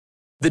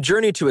The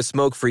journey to a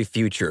smoke-free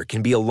future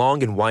can be a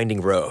long and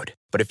winding road,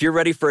 but if you're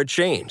ready for a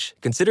change,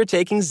 consider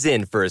taking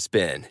Zyn for a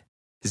spin.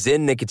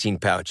 Zyn nicotine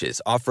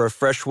pouches offer a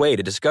fresh way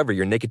to discover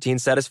your nicotine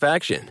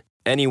satisfaction.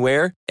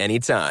 Anywhere,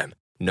 anytime.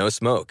 No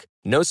smoke,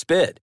 no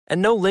spit,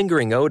 and no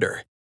lingering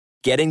odor.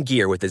 Get in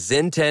gear with the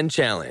Zyn 10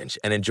 Challenge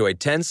and enjoy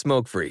 10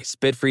 smoke-free,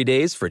 spit-free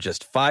days for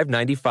just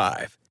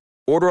 $5.95.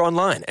 Order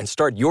online and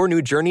start your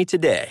new journey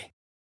today.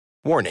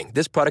 Warning,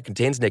 this product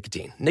contains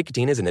nicotine.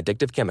 Nicotine is an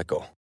addictive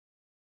chemical.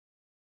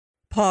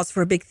 Pause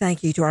for a big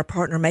thank you to our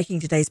partner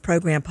making today's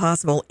program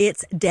possible.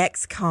 It's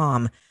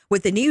Dexcom.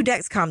 With the new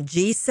Dexcom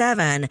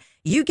G7,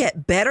 you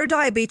get better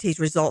diabetes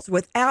results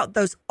without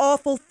those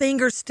awful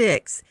finger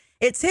sticks.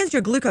 It sends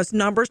your glucose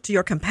numbers to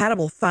your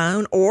compatible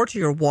phone or to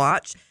your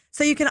watch,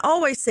 so you can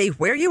always see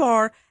where you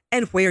are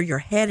and where you're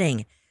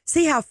heading.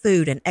 See how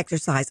food and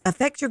exercise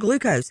affect your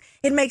glucose.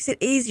 It makes it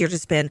easier to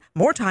spend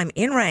more time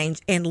in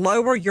range and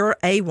lower your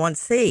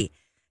A1C.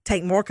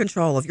 Take more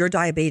control of your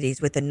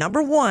diabetes with the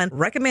 #1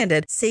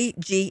 recommended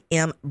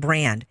CGM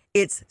brand.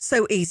 It's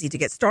so easy to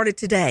get started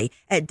today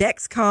at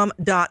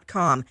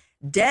Dexcom.com.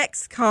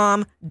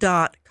 Dexcom.com.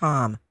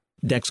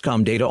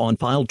 Dexcom data on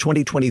file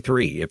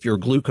 2023. If your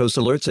glucose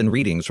alerts and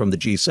readings from the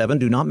G7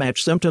 do not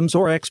match symptoms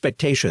or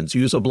expectations,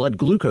 use a blood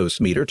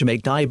glucose meter to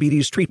make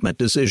diabetes treatment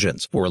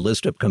decisions. For a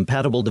list of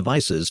compatible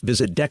devices,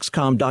 visit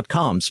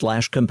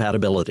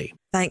Dexcom.com/compatibility.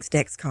 Thanks,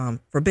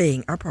 Dexcom, for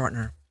being our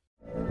partner.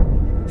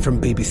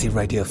 From BBC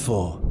Radio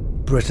 4,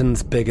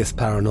 Britain's biggest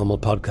paranormal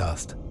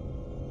podcast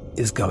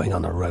is going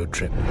on a road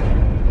trip.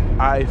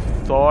 I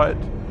thought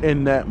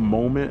in that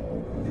moment,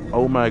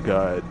 oh my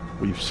God,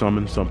 we've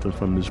summoned something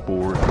from this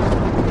board.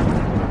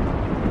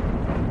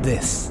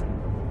 This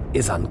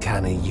is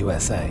Uncanny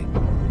USA.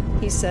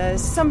 He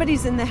says,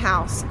 somebody's in the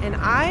house, and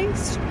I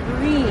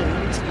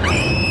screamed.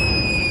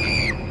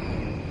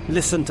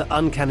 Listen to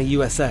Uncanny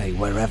USA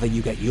wherever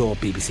you get your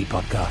BBC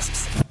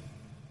podcasts,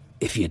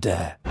 if you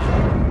dare.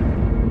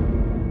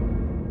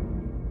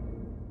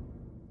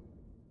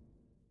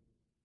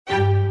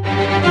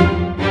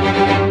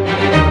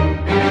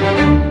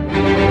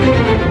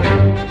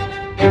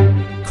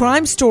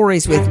 Crime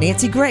Stories with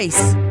Nancy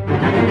Grace.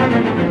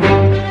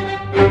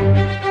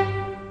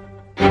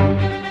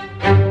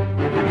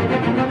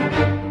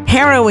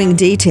 Harrowing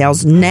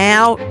details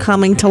now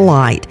coming to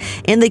light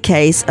in the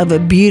case of a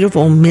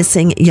beautiful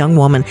missing young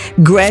woman,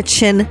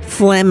 Gretchen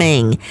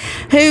Fleming,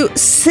 who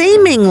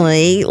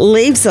seemingly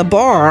leaves a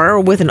bar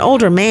with an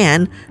older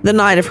man the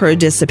night of her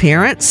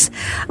disappearance.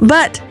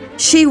 But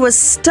she was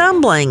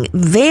stumbling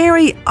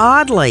very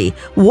oddly.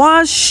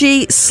 Was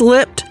she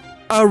slipped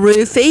a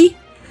roofie?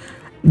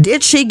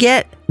 Did she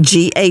get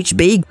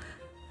GHB?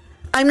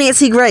 I'm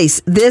Nancy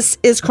Grace. This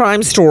is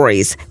Crime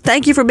Stories.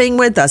 Thank you for being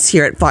with us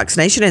here at Fox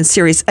Nation and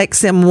Sirius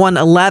XM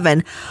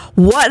 111.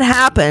 What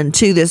happened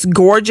to this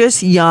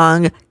gorgeous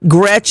young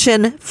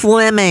Gretchen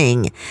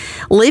Fleming?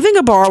 Leaving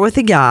a bar with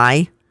a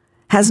guy,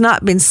 has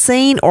not been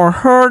seen or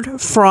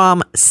heard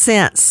from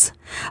since.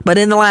 But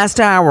in the last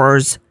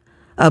hours,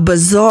 a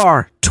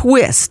bizarre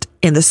twist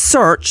in the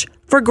search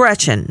for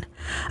Gretchen.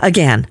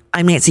 Again,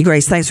 I'm Nancy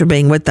Grace. Thanks for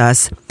being with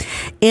us.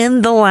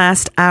 In the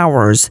last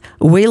hours,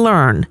 we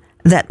learn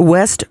that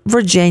West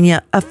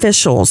Virginia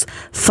officials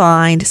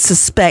find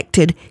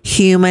suspected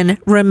human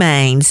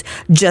remains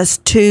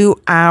just 2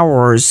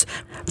 hours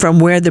from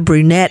where the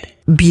brunette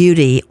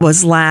beauty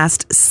was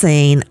last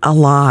seen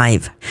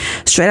alive.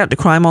 Straight out to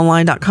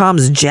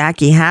crimeonline.com's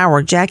Jackie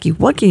Howard. Jackie,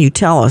 what can you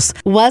tell us?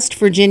 West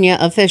Virginia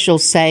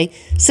officials say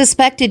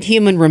suspected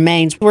human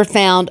remains were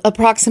found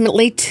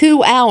approximately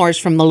 2 hours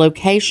from the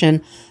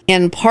location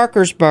in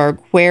Parkersburg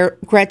where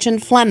Gretchen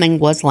Fleming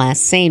was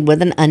last seen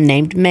with an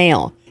unnamed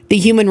male. The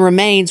human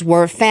remains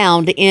were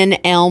found in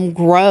Elm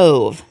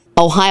Grove.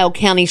 Ohio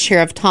County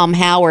Sheriff Tom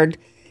Howard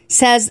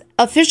says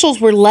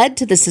officials were led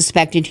to the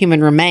suspected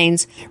human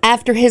remains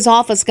after his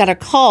office got a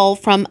call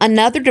from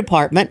another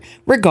department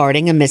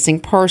regarding a missing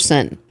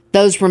person.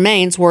 Those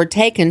remains were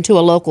taken to a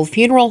local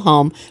funeral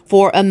home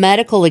for a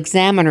medical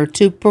examiner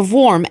to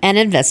perform an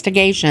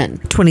investigation.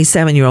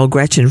 27-year-old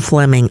Gretchen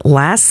Fleming,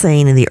 last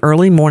seen in the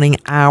early morning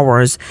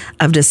hours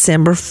of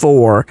December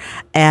 4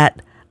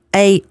 at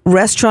a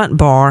restaurant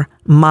bar,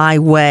 My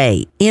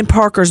Way, in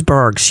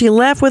Parkersburg. She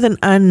left with an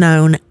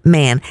unknown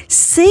man,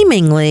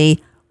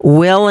 seemingly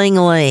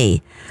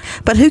willingly.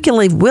 But who can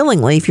leave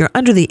willingly if you're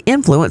under the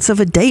influence of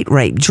a date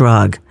rape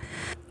drug?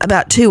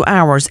 About 2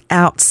 hours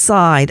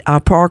outside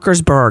of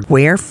Parkersburg,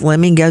 where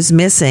Fleming goes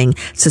missing,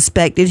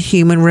 suspected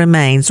human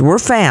remains were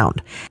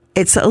found.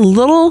 It's a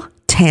little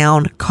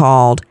town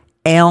called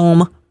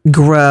Elm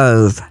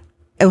Grove.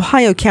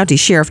 Ohio County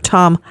Sheriff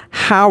Tom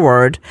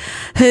Howard,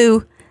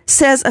 who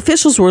says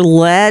officials were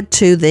led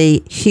to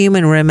the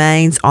human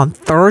remains on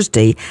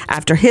Thursday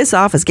after his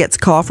office gets a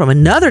call from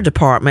another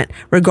department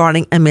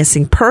regarding a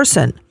missing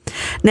person.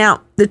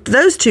 Now,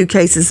 those two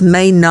cases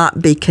may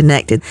not be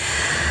connected.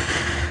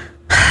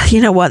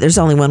 You know what? There's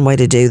only one way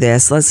to do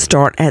this. Let's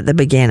start at the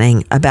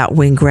beginning about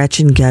when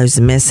Gretchen goes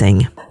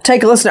missing.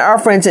 Take a listen to our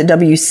friends at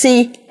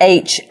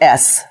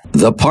WCHS.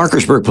 The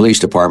Parkersburg Police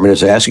Department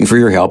is asking for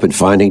your help in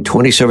finding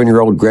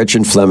 27-year-old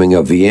Gretchen Fleming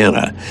of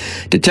Vienna.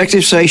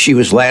 Detectives say she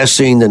was last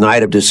seen the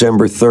night of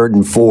December 3rd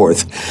and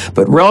 4th,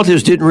 but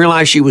relatives didn't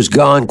realize she was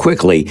gone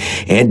quickly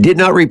and did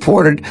not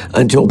report it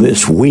until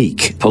this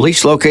week.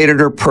 Police located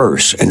her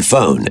purse and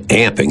phone,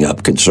 amping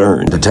up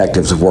concern.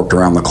 Detectives have worked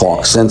around the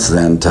clock since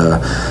then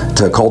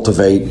to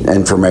cultivate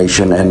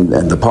information,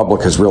 and the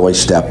public has really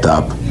stepped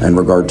up in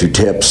regard to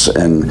tips,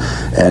 and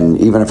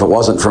even if it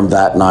wasn't from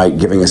that night,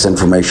 giving us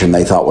information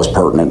they thought was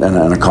pertinent, and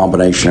a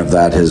combination of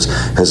that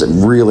has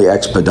really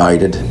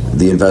expedited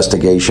the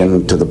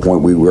investigation to the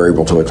point we were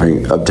able to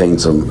obtain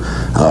some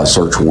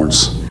search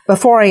warrants.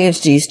 Before I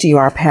introduce to you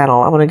our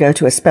panel, I want to go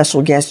to a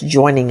special guest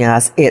joining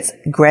us. It's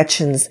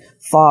Gretchen's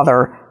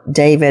father,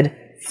 David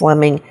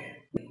Fleming.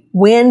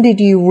 When did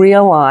you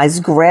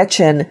realize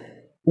Gretchen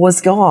was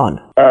gone?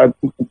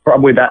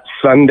 Probably that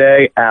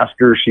Sunday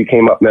after she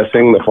came up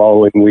missing the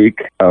following week.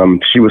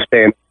 She was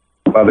staying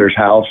mother's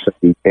house,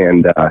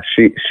 and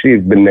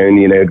she'd been known,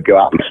 to go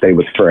out and stay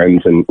with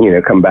friends, and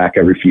come back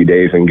every few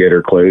days and get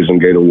her clothes and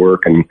go to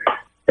work, and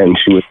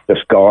she was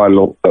just gone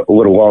a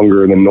little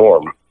longer than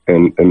norm,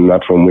 and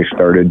that's when we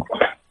started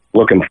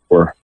looking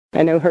for her.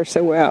 I know her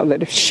so well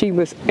that if she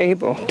was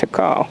able to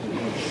call,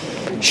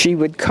 she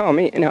would call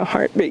me in a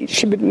heartbeat.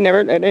 She would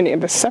never let any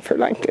of us suffer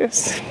like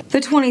this. The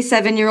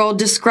 27-year-old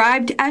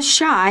described as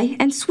shy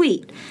and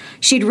sweet.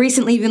 She'd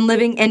recently been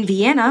living in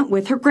Vienna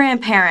with her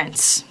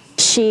grandparents.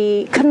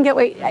 She couldn't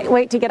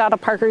wait to get out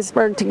of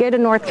Parkersburg to go to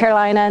North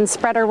Carolina and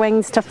spread her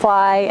wings to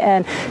fly.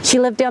 And she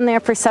lived down there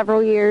for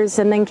several years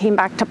and then came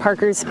back to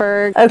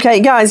Parkersburg.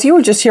 Okay, guys, you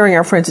were just hearing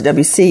our friends at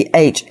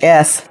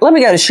WCHS. Let me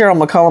go to Cheryl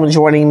McCollum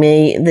joining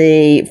me,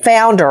 the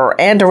founder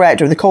and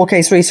director of the Cold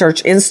Case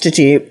Research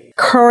Institute,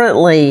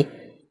 currently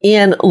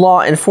in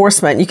law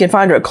enforcement. You can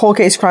find her at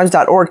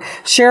coldcasecrimes.org.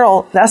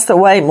 Cheryl, that's the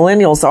way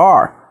millennials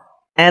are,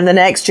 and the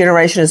next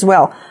generation as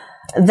well.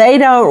 They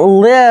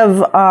don't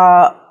live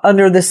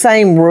under the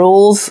same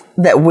rules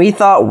that we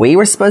thought we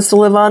were supposed to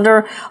live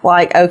under.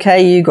 Like,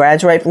 okay, you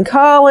graduate from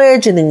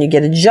college, and then you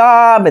get a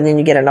job, and then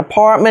you get an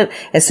apartment.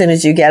 As soon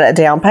as you get a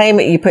down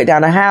payment, you put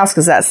down a house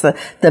because that's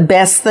the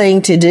best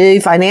thing to do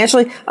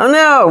financially. Oh,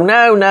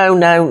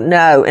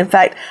 no. In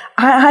fact,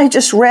 I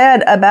just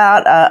read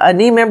about a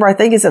new member, I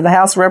think it's of the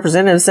House of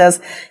Representatives,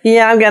 says,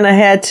 yeah, I'm going to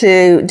head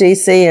to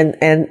D.C.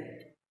 and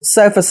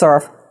sofa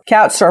surf,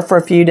 couch surf for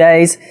a few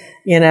days,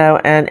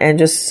 and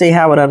just see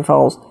how it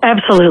unfolds.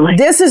 Absolutely.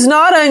 This is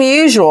not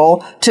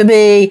unusual to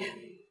be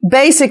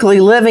basically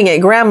living at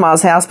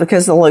grandma's house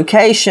because of the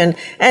location,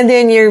 and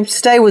then you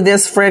stay with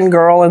this friend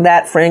girl and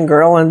that friend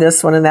girl and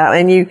this one and that,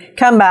 and you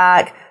come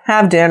back,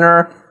 have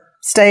dinner,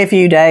 stay a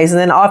few days, and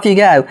then off you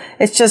go.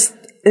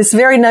 It's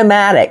very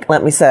nomadic,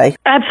 let me say.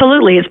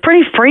 Absolutely. It's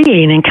pretty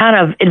freeing and kind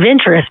of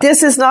adventurous.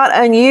 This is not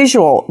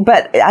unusual,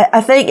 but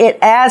I think it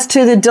adds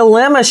to the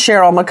dilemma,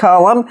 Cheryl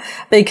McCollum,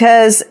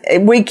 because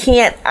we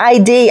can't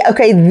ID,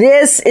 okay,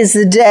 this is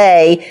the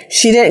day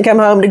she didn't come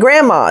home to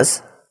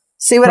grandma's.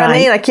 See what I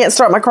mean? I can't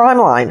start my crime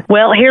line.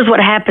 Well, here's what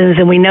happens,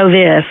 and we know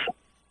this.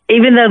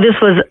 Even though this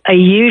was a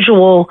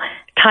usual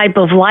type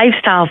of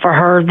lifestyle for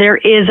her, there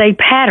is a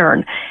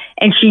pattern.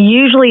 And she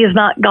usually is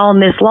not gone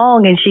this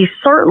long, and she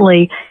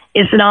certainly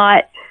is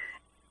not,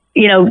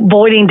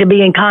 voiding to be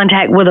in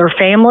contact with her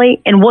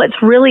family. And what's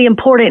really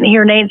important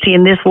here, Nancy,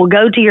 and this will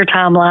go to your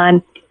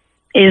timeline,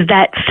 is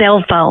that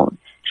cell phone.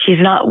 She's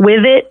not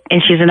with it,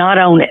 and she's not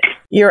on it.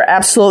 You're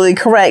absolutely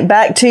correct.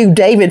 Back to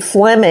David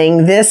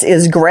Fleming. This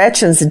is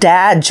Gretchen's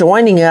dad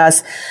joining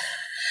us.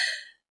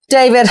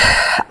 David,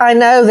 I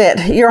know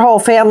that your whole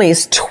family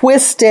is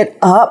twisted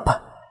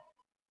up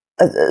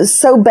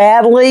so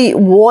badly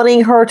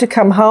wanting her to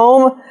come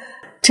home.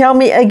 Tell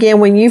me again,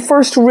 when you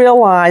first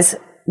realized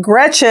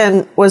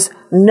Gretchen was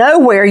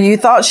nowhere you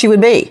thought she would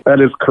be. That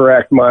is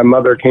correct. My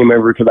mother came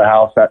over to the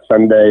house that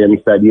Sunday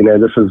and said,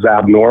 this is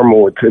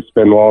abnormal. It's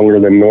been longer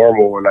than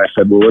normal. And I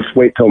said, well, let's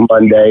wait till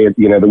Monday.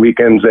 The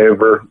weekend's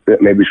over.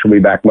 Maybe she'll be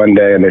back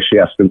Monday, and then she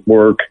has to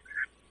work.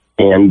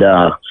 And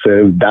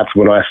so that's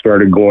when I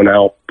started going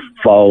out,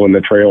 following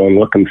the trail and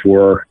looking for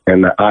her.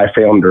 And I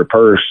found her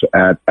purse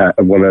at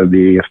one of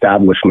the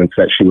establishments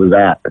that she was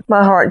at.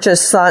 My heart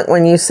just sunk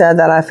when you said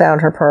that I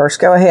found her purse.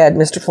 Go ahead,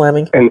 Mr.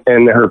 Fleming.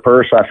 And her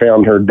purse, I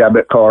found her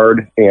debit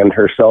card and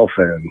her cell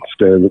phone.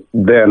 So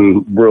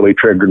then really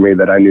triggered me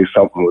that I knew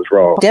something was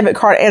wrong. Debit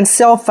card and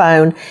cell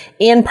phone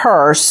in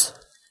purse.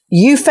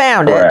 You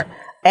found Correct. It.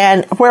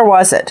 And where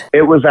was it?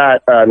 It was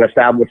at an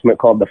establishment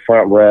called the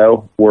Front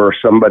Row, where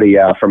somebody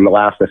from the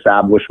last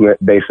establishment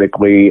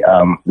basically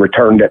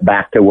returned it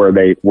back to where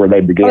they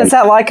began. Oh, is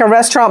that like a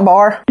restaurant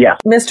bar? Yeah.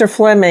 Mr.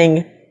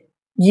 Fleming,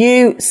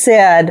 you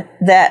said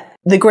that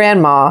her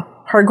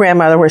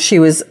grandmother, where she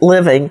was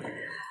living,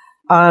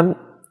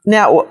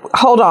 Now,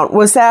 hold on.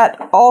 Was that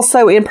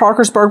also in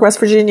Parkersburg, West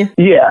Virginia?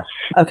 Yes.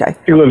 Okay.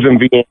 She lives in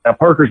Vienna.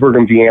 Parkersburg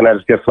and Vienna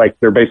is just like,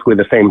 they're basically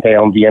the same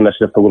town. Vienna's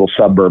just a little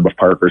suburb of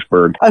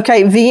Parkersburg.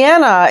 Okay,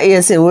 Vienna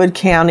is in Wood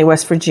County,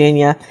 West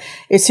Virginia.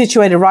 It's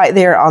situated right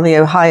there on the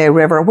Ohio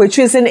River, which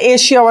is an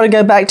issue I want to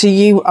go back to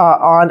you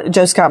on,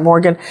 Joe Scott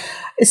Morgan.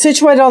 It's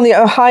situated on the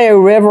Ohio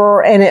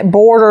River, and it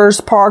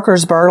borders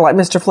Parkersburg, like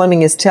Mr.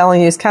 Fleming is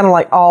telling you. It's kind of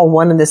like all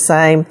one and the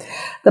same.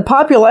 The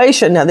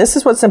population, now this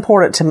is what's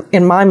important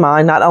in my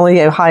mind, not only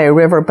the Ohio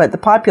River, but the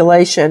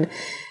population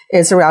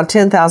is around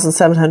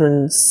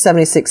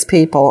 10,776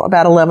 people,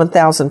 about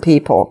 11,000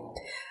 people.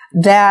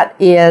 That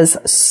is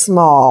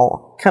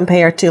small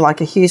compared to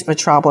like a huge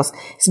metropolis.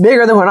 It's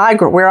bigger than where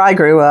I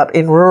grew up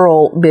in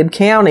rural Bibb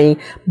County,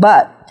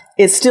 but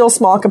it's still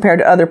small compared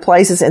to other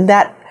places, and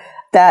that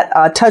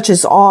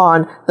touches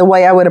on the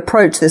way I would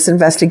approach this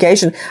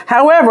investigation.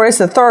 However, it's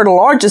the third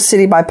largest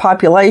city by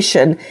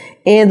population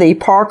in the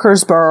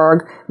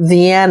Parkersburg,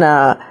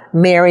 Vienna,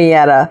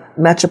 Marietta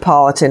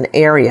metropolitan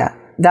area.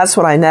 That's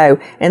what I know.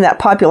 And that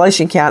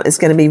population count is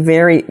going to be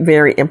very,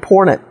 very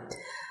important.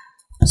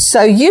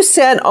 So you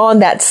said on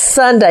that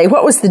Sunday,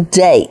 what was the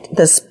date?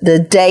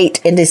 The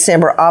date in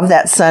December of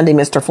that Sunday,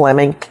 Mr.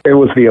 Fleming? It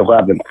was the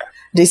 11th.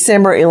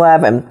 December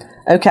 11th.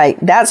 Okay,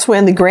 that's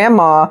when the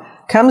grandma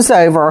comes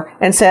over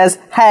and says,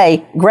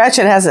 hey,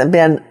 Gretchen hasn't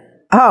been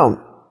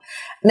home.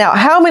 Now,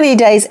 how many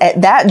days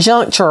at that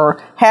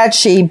juncture had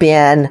she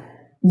been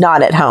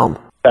not at home?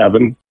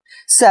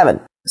 7.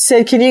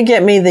 Sid, can you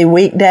get me the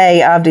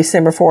weekday of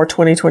December 4,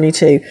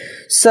 2022?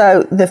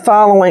 So the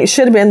following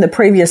should have been the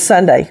previous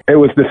Sunday. It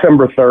was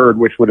December 3rd,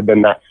 which would have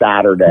been that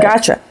Saturday.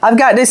 Gotcha. I've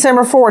got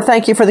December 4.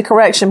 Thank you for the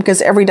correction,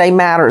 because every day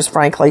matters,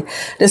 frankly.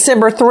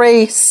 December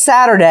 3,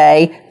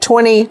 Saturday,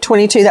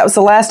 2022. That was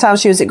the last time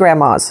she was at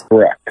Grandma's.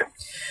 Correct.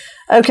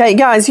 Okay,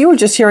 guys, you were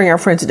just hearing our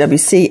friends at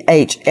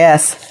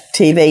WCHS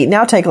TV.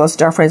 Now take a listen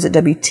to our friends at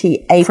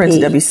WTAP. Friends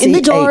at WCHS. In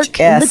the dark,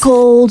 in the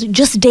cold,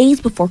 just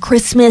days before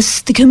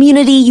Christmas, the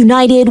community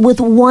united with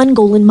one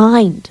goal in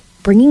mind,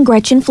 bringing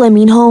Gretchen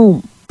Fleming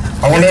home.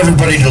 I want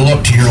everybody to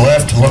look to your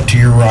left and look to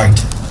your right.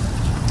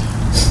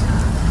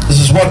 This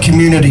is what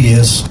community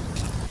is.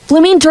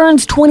 Fleming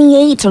turns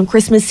 28 on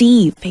Christmas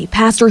Eve. A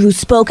pastor who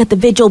spoke at the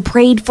vigil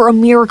prayed for a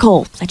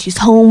miracle, that she's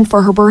home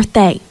for her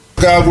birthday.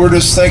 God, we're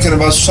just thinking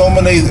about so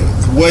many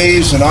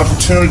ways and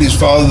opportunities,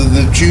 Father,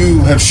 that you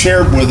have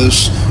shared with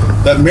us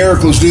that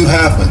miracles do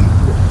happen.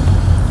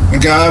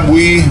 And God,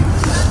 we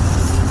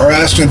are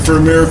asking for a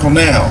miracle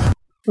now.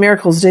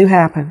 Miracles do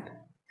happen.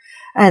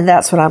 And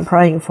that's what I'm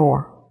praying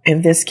for.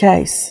 In this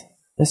case,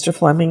 Mr.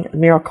 Fleming, a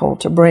miracle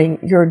to bring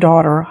your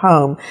daughter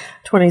home.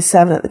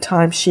 27 at the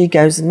time she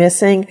goes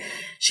missing.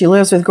 She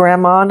lives with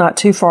Grandma not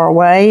too far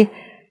away.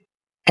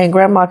 And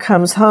Grandma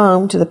comes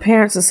home to the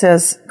parents and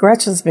says,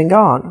 Gretchen's been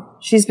gone.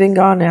 She's been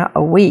gone now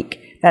a week.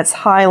 That's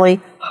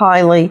highly,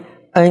 highly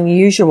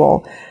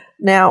unusual.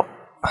 Now,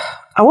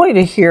 I want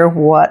you to hear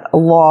what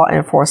law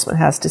enforcement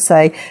has to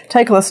say.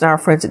 Take a listen to our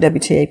friends at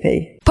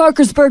WTAP.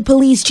 Parkersburg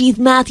Police Chief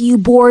Matthew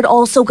Board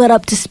also got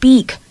up to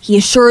speak. He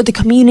assured the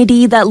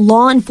community that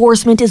law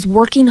enforcement is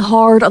working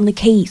hard on the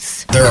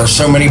case. There are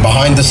so many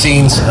behind the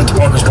scenes at the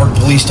Parkersburg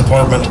Police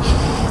Department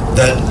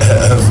that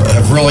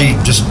have really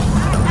just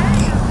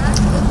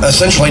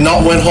essentially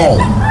not went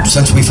home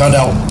since we found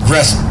out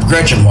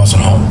Gretchen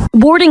wasn't home.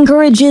 Board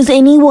encourages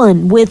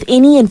anyone with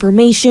any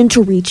information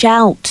to reach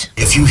out.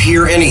 If you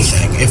hear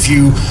anything, if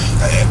you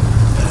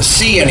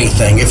see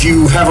anything, if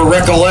you have a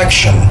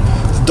recollection,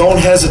 don't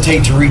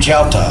hesitate to reach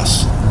out to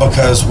us,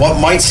 because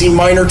what might seem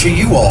minor to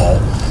you all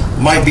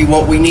might be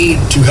what we need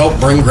to help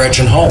bring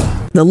Gretchen home.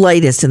 The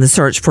latest in the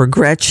search for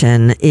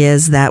Gretchen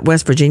is that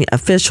West Virginia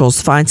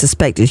officials find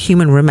suspected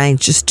human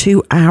remains just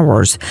 2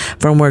 hours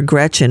from where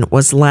Gretchen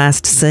was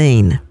last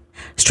seen.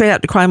 Straight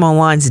Out to Crime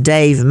Online's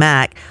Dave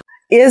Mack.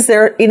 Is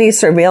there any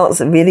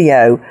surveillance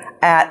video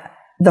at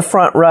the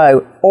front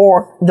row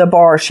or the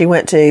bar she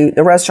went to,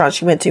 the restaurant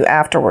she went to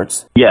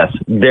afterwards? Yes.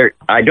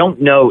 I don't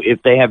know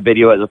if they have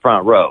video at the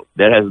front row.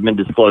 That hasn't been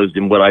disclosed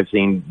in what I've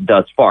seen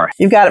thus far.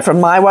 You've got it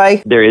from My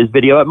Way? There is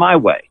video at My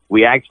Way.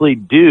 We actually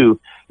do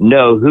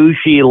know who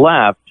she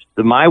left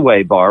the My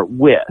Way bar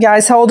with.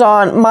 Guys, hold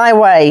on. My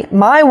Way.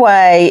 My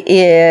Way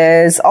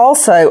is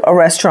also a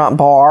restaurant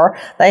bar.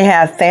 They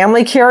have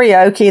family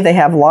karaoke. They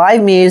have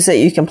live music.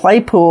 You can play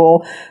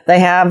pool. They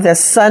have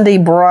this Sunday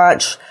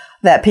brunch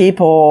that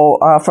people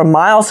from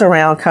miles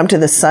around come to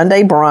the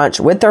Sunday brunch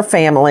with their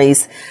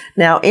families.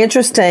 Now,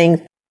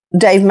 interesting,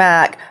 Dave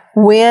Mack,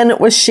 when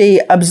was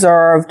she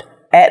observed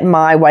at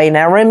My Way?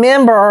 Now,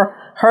 remember,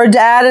 her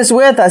dad is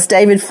with us,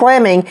 David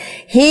Fleming.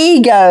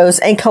 He goes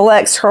and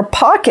collects her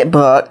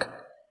pocketbook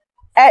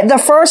at the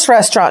first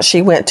restaurant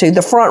she went to,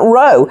 the front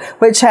row,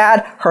 which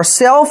had her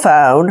cell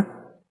phone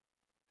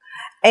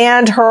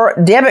and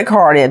her debit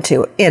card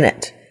in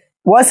it.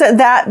 Wasn't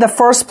that the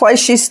first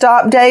place she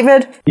stopped,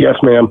 David? Yes,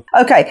 ma'am.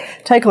 Okay,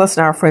 take a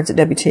listen to our friends at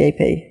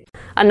WTAP.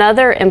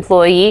 Another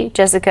employee,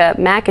 Jessica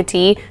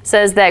McAtee,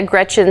 says that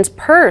Gretchen's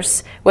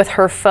purse with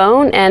her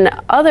phone and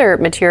other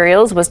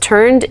materials was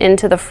turned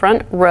into the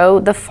front row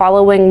the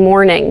following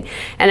morning,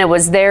 and it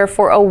was there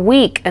for a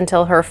week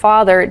until her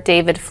father,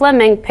 David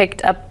Fleming,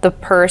 picked up the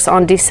purse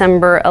on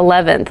December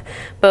 11th.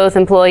 Both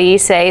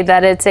employees say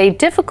that it's a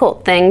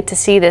difficult thing to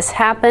see this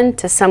happen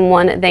to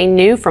someone they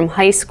knew from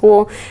high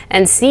school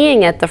and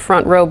seeing at the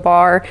front row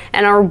bar,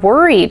 and are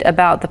worried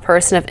about the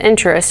person of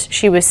interest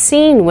she was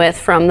seen with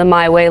from the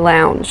My Way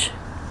Lounge.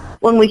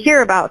 When we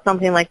hear about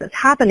something like this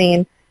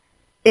happening,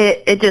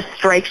 it just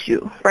strikes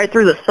you right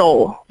through the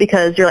soul,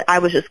 because you're like, I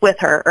was just with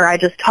her, or I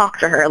just talked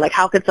to her. Like,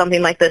 how could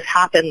something like this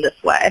happen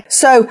this way?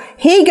 So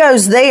he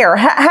goes there.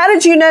 How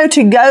did you know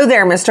to go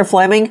there, Mr.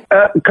 Fleming?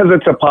 Because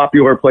it's a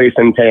popular place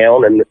in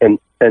town,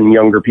 and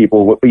younger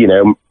people,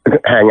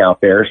 hang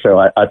out there. So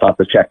I thought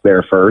to check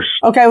there first.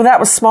 Okay, well, that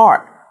was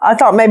smart. I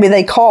thought maybe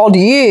they called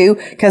you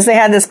because they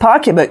had this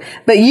pocketbook,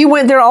 but you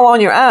went there all on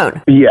your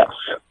own. Yes.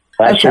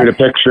 I showed a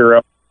picture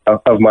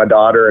of my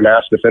daughter and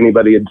asked if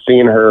anybody had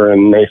seen her,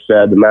 and they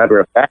said, as a matter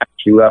of fact,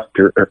 she left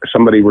her,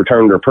 somebody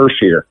returned her purse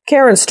here.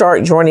 Karen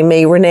Stark joining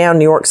me, renowned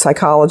New York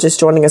psychologist,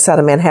 joining us out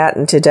of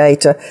Manhattan today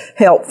to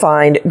help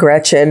find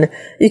Gretchen.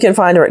 You can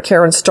find her at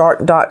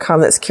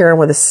KarenStark.com. That's Karen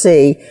with a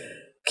C.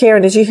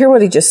 Karen, did you hear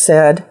what he just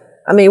said?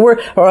 I mean,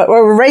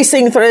 we're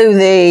racing through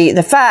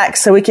the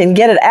facts so we can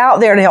get it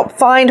out there to help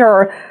find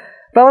her.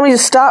 But let me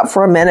just stop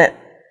for a minute.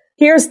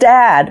 Here's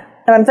Dad.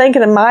 And I'm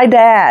thinking of my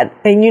dad,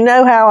 and you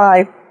know how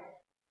I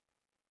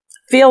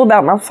feel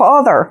about my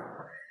father.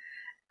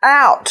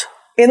 Out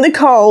in the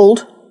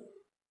cold,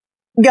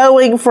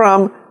 going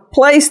from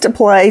place to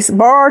place,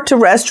 bar to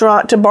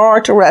restaurant to bar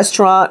to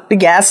restaurant, the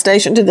gas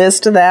station to this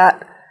to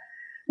that,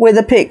 with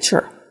a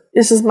picture.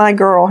 This is my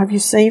girl. Have you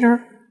seen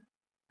her?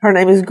 Her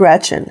name is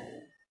Gretchen.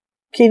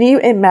 Can you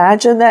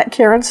imagine that,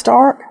 Karen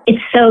Stark?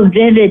 It's so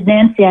vivid,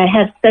 Nancy. I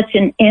have such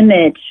an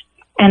image,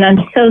 and I'm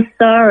so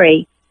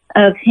sorry,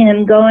 of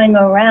him going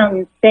around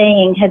and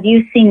saying, have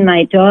you seen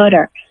my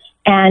daughter?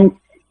 And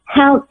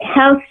how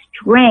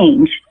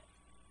strange.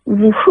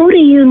 Who do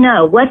you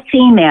know? What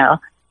female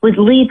would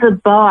leave a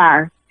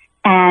bar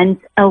and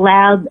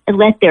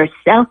let their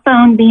cell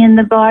phone be in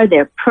the bar,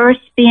 their purse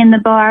be in the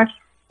bar?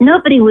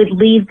 Nobody would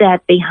leave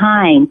that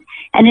behind.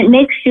 And it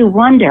makes you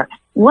wonder,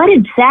 what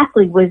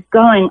exactly was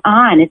going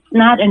on? It's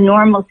not a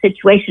normal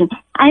situation.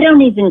 I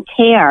don't even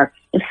care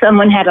if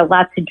someone had a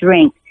lot to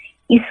drink.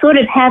 You sort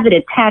of have it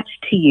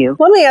attached to you.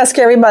 Let me ask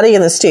everybody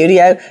in the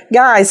studio,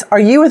 guys, are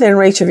you within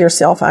reach of your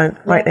cell phone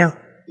right now?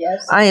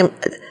 Yes. I am,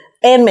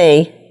 and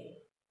me,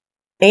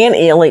 and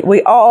Ely,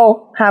 we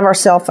all have our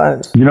cell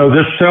phones.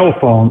 This cell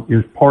phone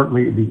is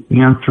partly the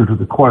answer to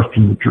the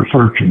question that you're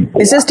searching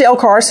for. Is this Dale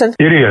Carson?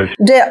 It is.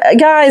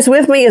 Guys,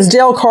 with me is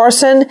Dale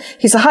Carson.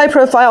 He's a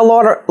high-profile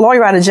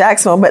lawyer out of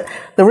Jacksonville, but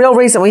the real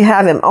reason we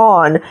have him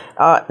on,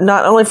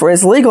 not only for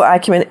his legal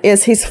acumen,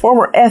 is he's a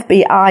former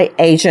FBI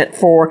agent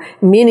for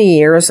many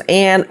years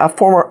and a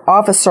former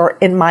officer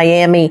in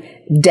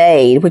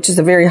Miami-Dade, which is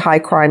a very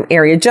high-crime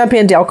area. Jump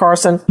in, Dale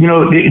Carson.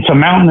 It's a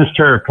mountainous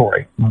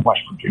territory in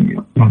West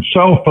Virginia. And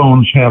cell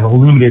phones have a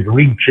limited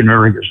reach in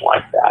areas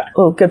like that.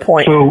 Oh, good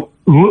point. So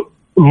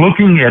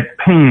looking at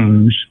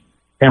pings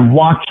and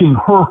watching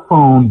her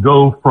phone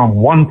go from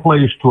one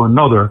place to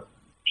another,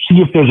 see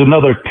if there's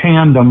another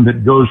tandem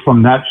that goes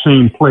from that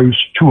same place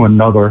to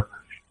another.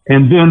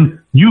 And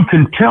then you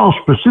can tell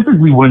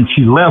specifically when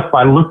she left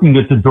by looking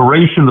at the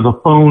duration of the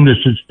phone as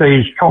it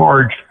stays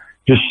charged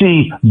to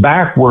see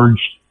backwards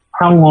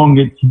how long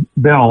it's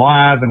been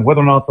alive and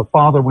whether or not the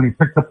father, when he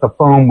picked up the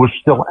phone, was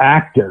still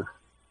active.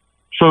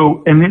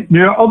 So, and then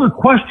there are other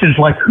questions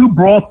like who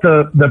brought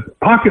the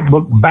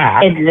pocketbook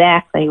back?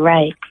 Exactly,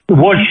 right.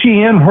 Was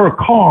she in her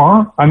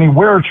car? I mean,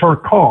 where's her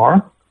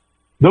car?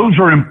 Those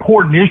are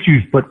important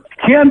issues, but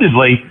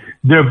candidly,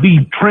 there'll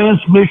be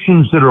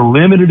transmissions that are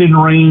limited in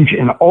range,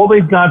 and all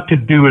they've got to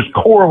do is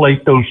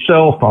correlate those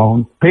cell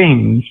phone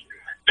pings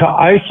to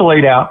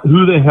isolate out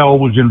who the hell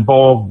was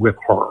involved with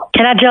her.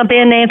 Can I jump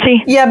in,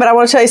 Nancy? Yeah, but I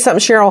want to tell you something,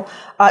 Cheryl.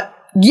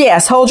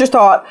 Yes, hold your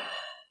thought.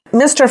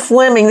 Mr.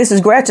 Fleming, this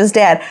is Gretchen's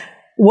dad.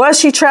 Was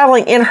she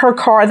traveling in her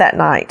car that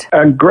night?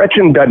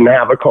 Gretchen doesn't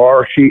have a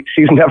car.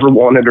 She's never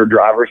wanted her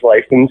driver's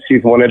license.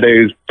 She's one of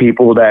those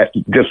people that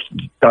just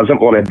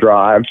doesn't want to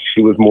drive.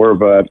 She was more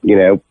of a,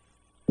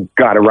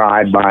 got a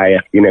ride by,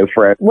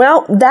 friend.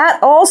 Well, that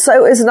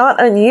also is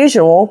not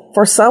unusual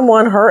for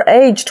someone her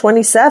age,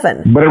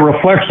 27. But it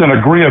reflects an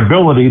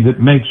agreeability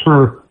that makes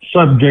her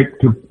subject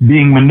to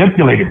being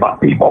manipulated by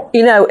people.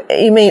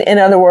 You mean, in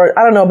other words,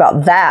 I don't know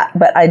about that,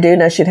 but I do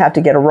know she'd have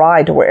to get a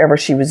ride to wherever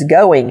she was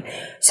going.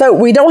 So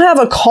we don't have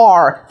a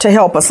car to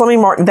help us. Let me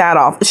mark that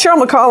off.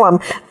 Cheryl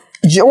McCollum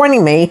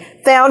joining me,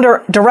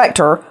 founder,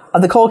 director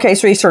of the Cold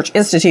Case Research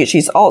Institute.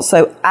 She's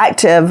also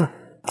active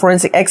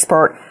forensic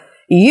expert.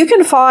 You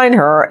can find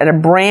her at a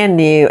brand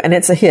new, and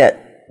it's a hit,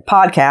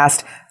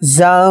 podcast,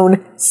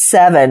 Zone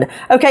 7.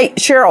 Okay,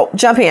 Cheryl,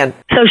 jump in.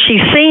 So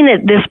she's seen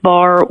at this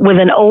bar with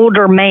an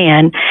older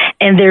man,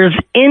 and there's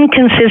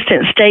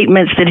inconsistent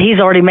statements that he's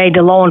already made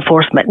to law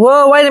enforcement.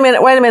 Whoa, wait a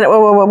minute.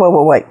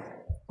 Wait.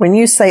 When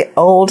you say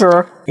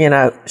older,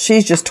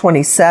 she's just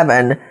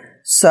 27,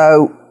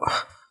 so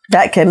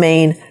that can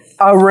mean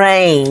a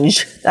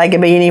range. That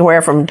could be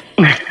anywhere from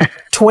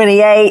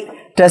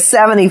 28 to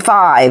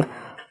 75.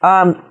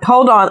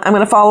 Hold on. I'm going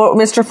to follow up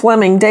with Mr.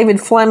 Fleming.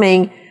 David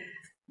Fleming,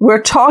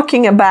 we're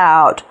talking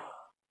about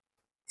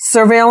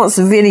surveillance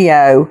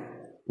video,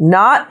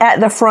 not at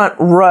the front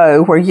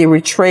row where you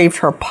retrieved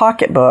her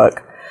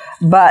pocketbook,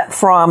 but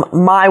from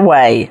My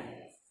Way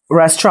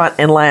Restaurant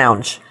and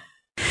Lounge.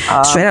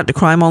 Straight out to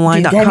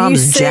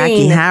crimeonline.com's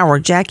Jackie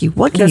Howard. Jackie,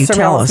 what can you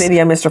tell us? The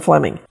surveillance video, Mr.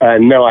 Fleming.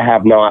 No, I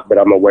have not, but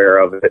I'm aware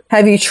of it.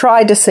 Have you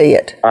tried to see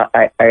it?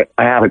 I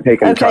haven't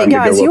taken time to go look at it. Okay,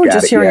 guys, you were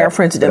just hearing our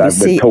friends at WCHS.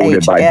 I've been told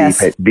it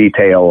by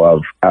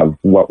detail of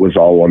what was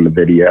all on the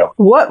video.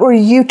 What were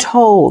you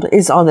told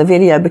is on the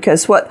video?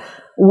 Because what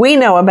we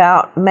know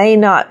about may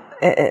not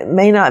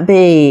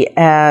be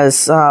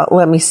as,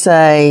 let me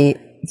say,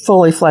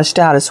 fully fleshed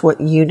out as what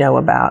you know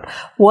about.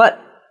 What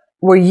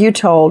were you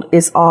told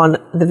is on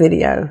the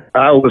video?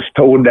 I was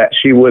told that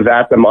she was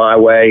at the My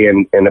Way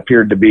and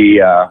appeared to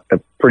be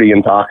pretty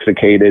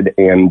intoxicated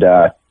and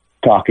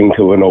talking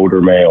to an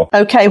older male.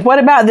 Okay, what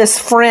about this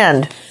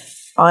friend?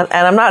 And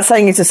I'm not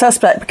saying he's a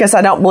suspect because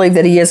I don't believe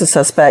that he is a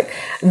suspect.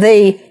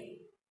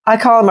 I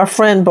call him a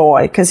friend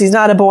boy because he's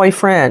not a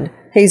boyfriend.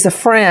 He's a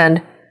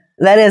friend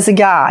that is a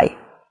guy.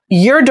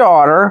 Your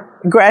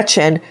daughter,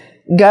 Gretchen,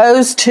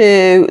 goes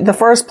to the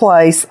first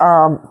place,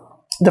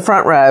 the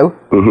front row,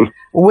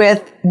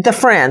 with the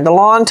friend, the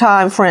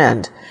longtime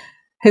friend,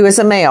 who is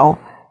a male.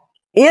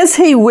 Is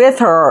he with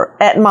her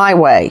at My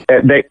Way?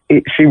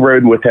 She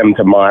rode with him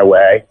to My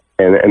Way,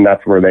 and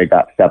that's where they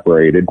got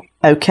separated.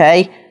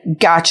 Okay,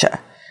 gotcha.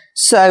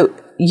 So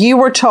you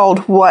were told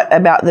what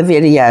about the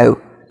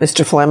video,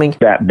 Mr. Fleming?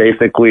 That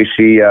basically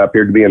she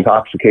appeared to be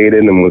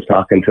intoxicated and was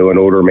talking to an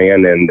older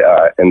man and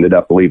ended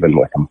up leaving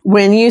with him.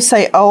 When you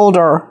say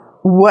older,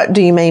 what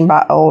do you mean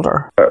by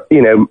older?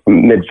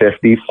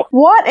 Mid-50s.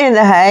 What in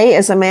the hay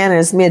is a man in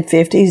his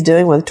mid-50s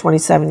doing with a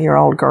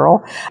 27-year-old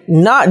girl?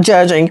 Not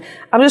judging.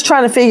 I'm just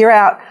trying to figure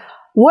out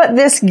what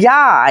this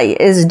guy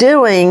is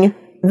doing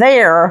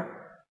there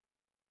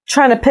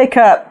trying to pick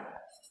up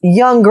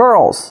young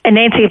girls. And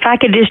Nancy, if I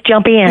could just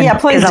jump in. Yeah,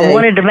 please do. Because I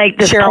wanted to make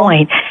this Cheryl.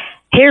 point.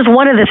 Here's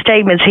one of the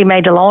statements he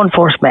made to law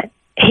enforcement.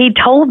 He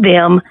told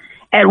them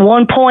at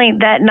one point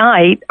that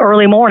night,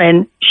 early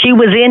morning, she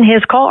was in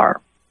his car.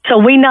 So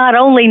we not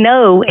only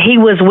know he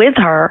was with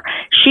her,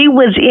 she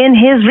was in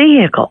his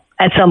vehicle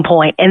at some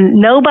point, and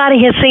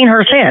nobody has seen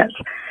her since.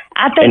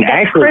 I think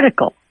that's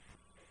critical.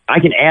 I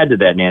can add to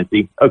that,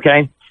 Nancy.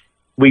 Okay,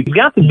 we've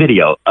got the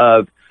video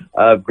of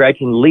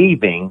Gretchen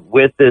leaving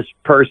with this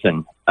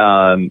person,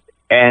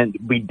 and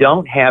we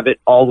don't have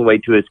it all the way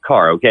to his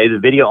car. Okay, the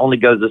video only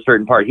goes a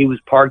certain part. He was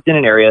parked in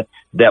an area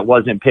that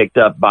wasn't picked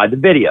up by the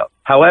video.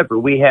 However,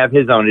 we have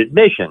his own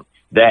admission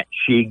that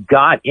she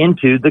got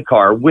into the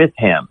car with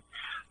him.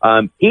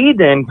 He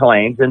then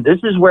claims, and this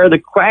is where the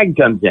quag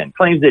comes in,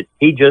 claims that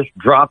he just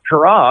dropped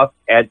her off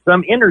at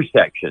some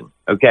intersection,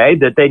 okay,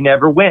 that they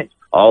never went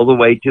all the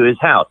way to his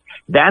house.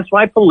 That's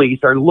why police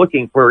are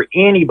looking for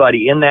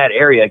anybody in that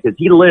area, because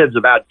he lives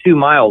about 2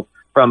 miles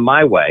from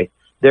My Way.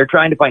 They're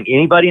trying to find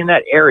anybody in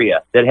that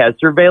area that has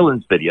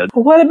surveillance video.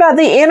 What about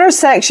the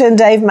intersection,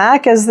 Dave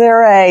Mack? Is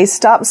there a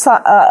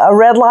a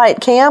red light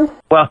cam?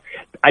 Well,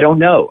 I don't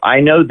know. I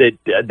know that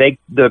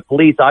the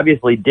police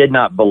obviously did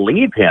not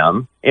believe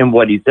him in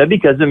what he said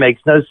because it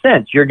makes no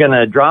sense. You're going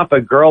to drop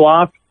a girl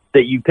off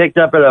that you picked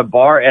up at a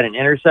bar at an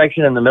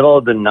intersection in the middle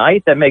of the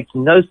night? That makes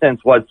no sense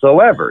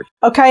whatsoever.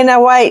 Okay,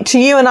 now wait. To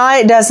you and I,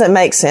 it doesn't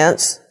make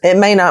sense. It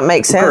may not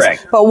make sense.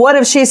 Correct. But what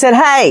if she said,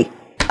 hey,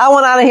 I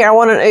want out of here. I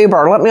want an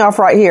Uber. Let me off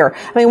right here.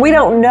 I mean, we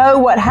don't know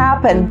what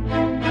happened.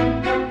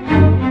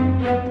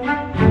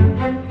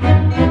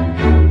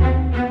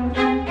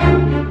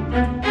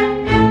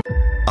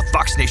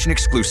 Fox Nation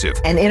exclusive.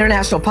 An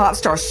international pop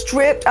star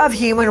stripped of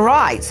human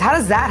rights. How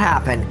does that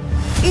happen?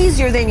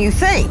 Easier than you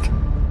think.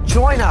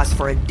 Join us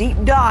for a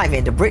deep dive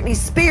into Britney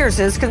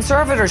Spears'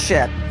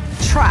 conservatorship.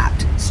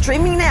 Trapped,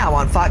 streaming now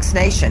on Fox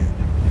Nation.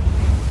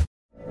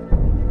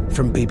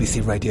 From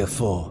BBC Radio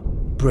 4,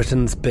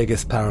 Britain's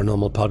biggest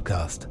paranormal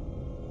podcast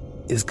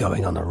is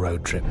going on a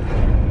road trip.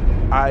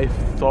 I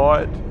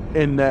thought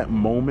in that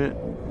moment,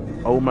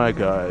 oh my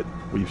God,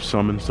 we've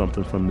summoned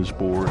something from this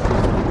board.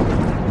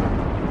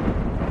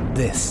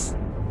 This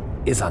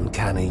is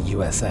Uncanny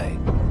USA.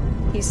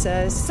 He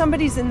says,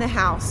 somebody's in the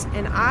house,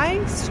 and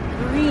I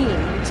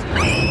screamed.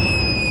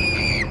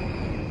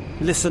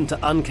 Listen to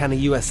Uncanny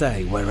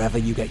USA wherever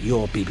you get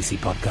your BBC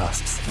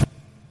podcasts,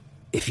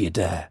 if you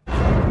dare.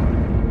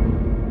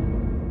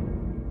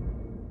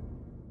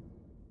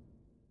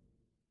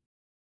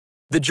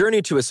 The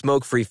journey to a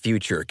smoke-free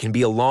future can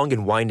be a long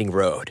and winding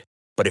road.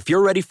 But if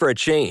you're ready for a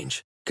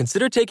change,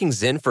 consider taking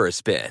Zyn for a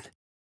spin.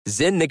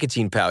 Zyn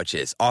nicotine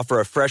pouches offer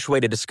a fresh way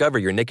to discover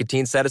your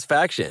nicotine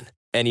satisfaction.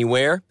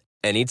 Anywhere,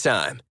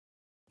 anytime.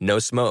 No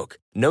smoke,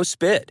 no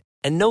spit,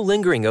 and no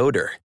lingering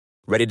odor.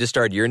 Ready to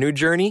start your new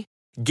journey?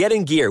 Get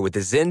in gear with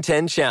the Zyn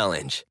 10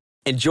 Challenge.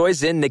 Enjoy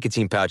Zyn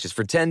nicotine pouches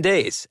for 10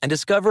 days and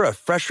discover a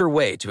fresher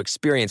way to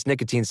experience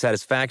nicotine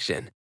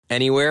satisfaction.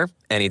 Anywhere,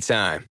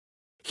 anytime.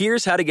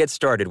 Here's how to get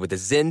started with the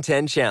Zyn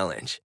 10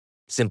 Challenge.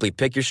 Simply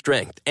pick your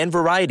strength and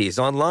varieties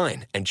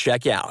online and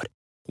check out.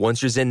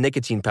 Once your Zyn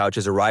nicotine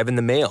pouches arrive in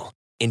the mail,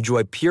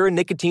 enjoy pure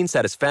nicotine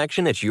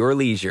satisfaction at your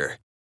leisure.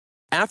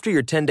 After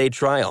your 10-day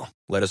trial,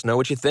 let us know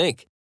what you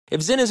think.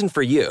 If Zyn isn't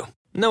for you,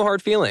 no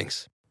hard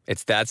feelings.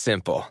 It's that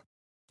simple.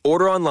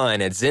 Order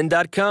online at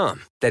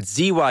Zyn.com, that's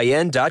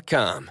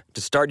ZYN.com,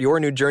 to start your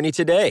new journey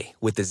today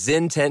with the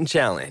Zyn 10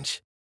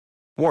 Challenge.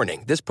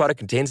 Warning, this product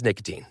contains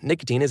nicotine.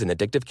 Nicotine is an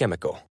addictive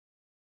chemical.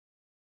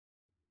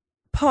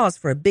 Pause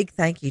for a big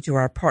thank you to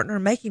our partner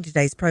making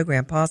today's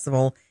program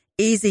possible,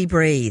 Easy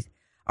Breathe.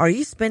 Are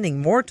you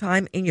spending more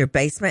time in your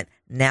basement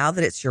now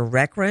that it's your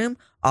rec room,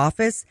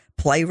 office,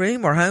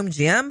 playroom, or home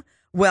gym?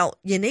 Well,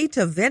 you need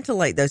to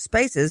ventilate those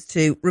spaces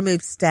to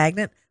remove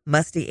stagnant,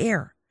 musty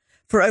air.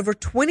 For over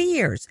 20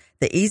 years,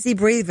 the Easy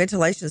Breathe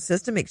ventilation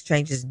system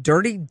exchanges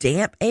dirty,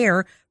 damp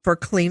air for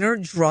cleaner,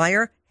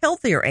 drier,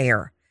 healthier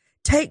air.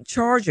 Take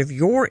charge of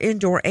your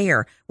indoor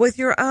air with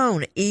your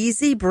own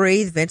Easy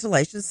Breathe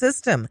ventilation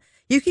system.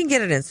 You can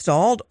get it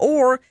installed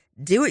or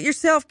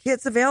do-it-yourself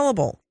kits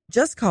available.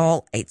 Just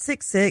call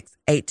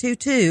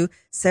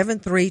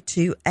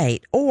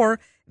 866-822-7328 or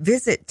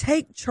visit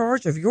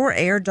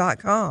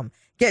takechargeofyourair.com.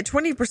 Get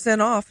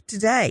 20% off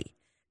today.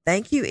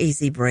 Thank you,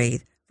 Easy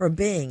Breathe, for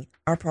being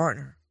our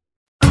partner.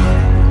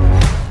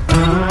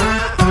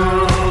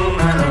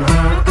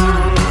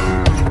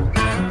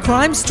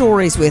 Crime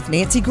Stories with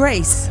Nancy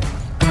Grace.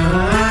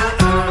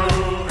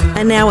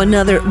 And now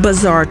another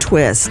bizarre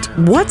twist.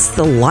 What's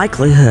the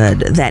likelihood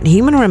that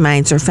human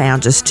remains are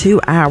found just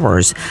 2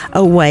 hours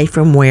away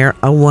from where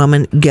a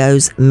woman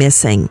goes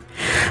missing?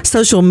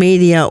 Social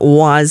media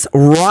was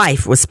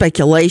rife with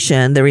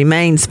speculation the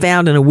remains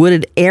found in a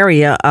wooded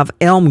area of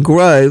Elm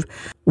Grove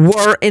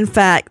were, in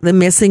fact, the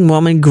missing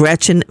woman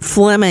Gretchen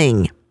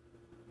Fleming.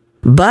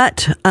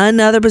 But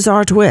another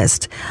bizarre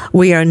twist.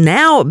 We are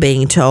now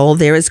being told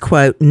there is,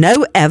 quote,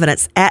 no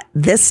evidence at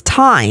this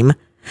time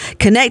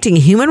connecting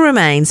human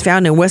remains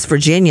found in West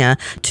Virginia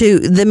to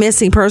the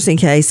missing person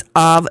case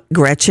of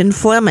Gretchen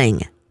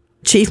Fleming.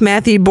 Chief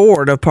Matthew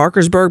Board of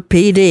Parkersburg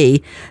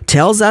PD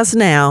tells us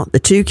now the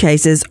two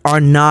cases are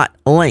not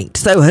linked.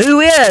 So who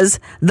is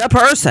the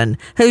person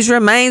whose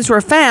remains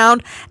were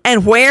found,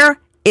 and where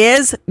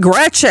is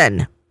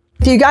Gretchen?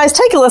 You guys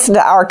take a listen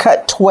to our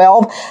Cut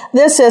 12.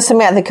 This is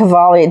Samantha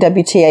Cavalli at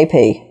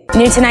WTAP.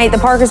 New tonight, the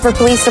Parkersburg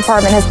Police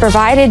Department has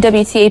provided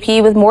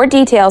WTAP with more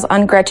details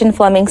on Gretchen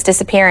Fleming's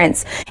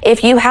disappearance.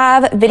 If you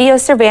have video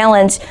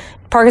surveillance,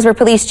 Parkersburg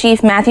Police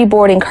Chief Matthew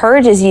Board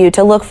encourages you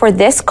to look for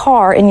this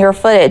car in your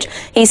footage.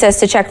 He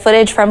says to check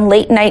footage from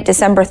late night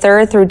December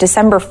 3rd through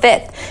December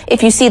 5th.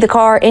 If you see the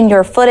car in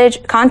your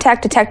footage,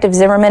 contact Detective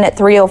Zimmerman at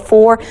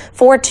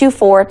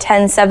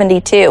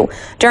 304-424-1072.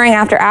 During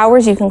after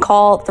hours, you can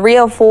call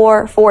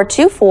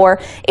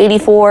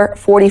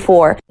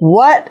 304-424-8444.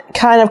 What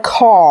kind of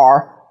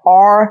car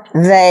are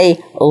they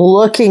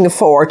looking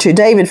for? To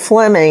David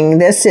Fleming,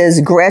 this is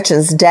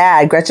Gretchen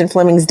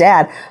Fleming's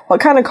dad.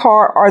 What kind of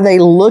car are they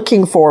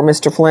looking for,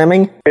 Mr.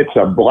 Fleming? It's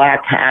a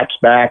black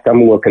hatchback.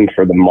 I'm looking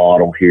for the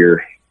model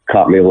here.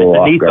 Caught me a little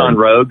off guard. Nissan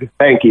Rogue.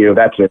 Thank you.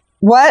 That's it.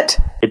 What?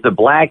 It's a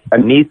black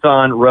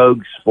Nissan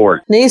Rogue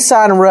Sport.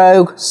 Nissan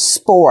Rogue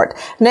Sport.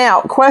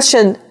 Now,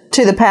 question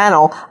to the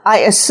panel. I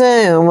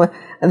assume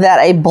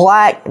that a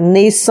black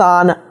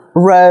Nissan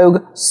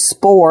Rogue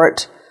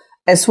Sport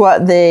is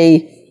what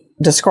the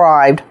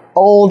described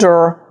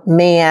older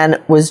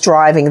man was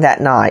driving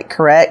that night,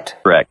 correct?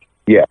 Correct.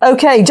 Yeah.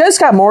 Okay, Joe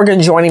Scott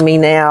Morgan joining me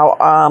now.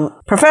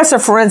 Professor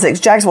of Forensics,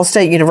 Jacksonville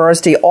State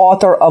University,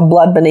 author of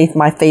Blood Beneath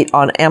My Feet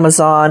on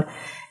Amazon.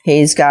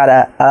 He's got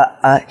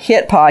a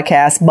hit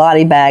podcast,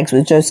 Body Bags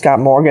with Joe Scott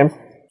Morgan.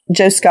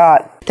 Joe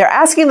Scott, they're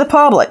asking the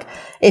public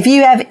if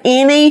you have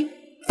any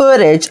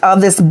footage of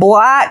this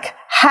black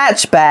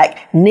hatchback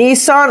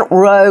Nissan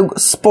Rogue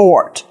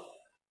Sport.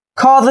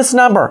 Call this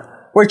number.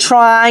 We're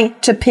trying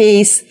to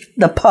piece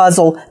the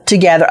puzzle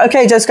together.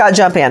 Okay, Joe Scott,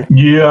 jump in.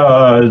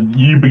 Yeah,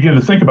 you begin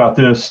to think about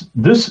this.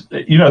 They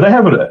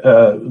have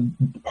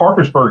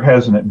Parkersburg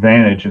has an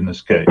advantage in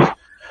this case.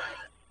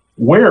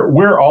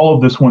 Where all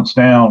of this went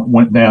down.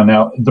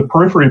 Now, the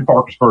periphery of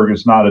Parkersburg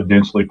is not a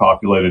densely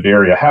populated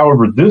area.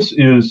 However, this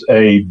is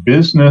a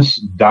business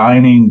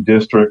dining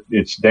district.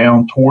 It's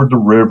down toward the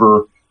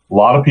river. A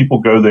lot of people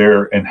go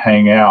there and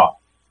hang out.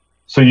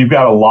 So you've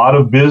got a lot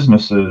of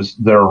businesses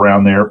that are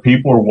around there.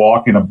 People are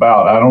walking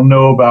about. I don't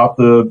know about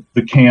the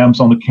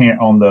cams on the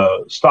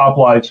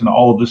stoplights and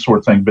all of this sort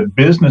of thing, but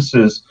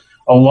businesses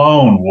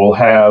alone will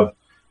have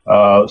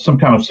some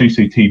kind of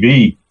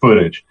CCTV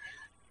footage.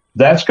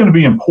 That's going to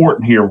be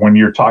important here when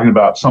you're talking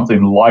about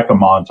something like a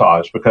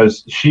montage,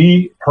 because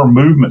her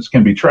movements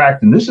can be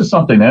tracked. And this is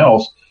something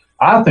else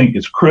I think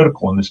is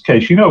critical in this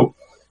case. You know,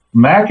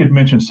 Mac had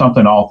mentioned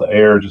something off the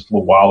air just a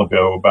little while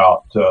ago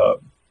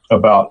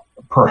about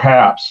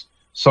perhaps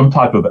some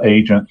type of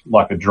agent,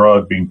 like a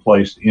drug, being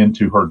placed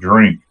into her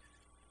drink.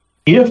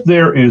 If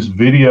there is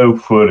video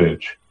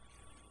footage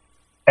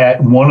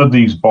at one of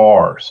these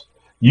bars,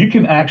 you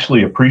can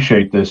actually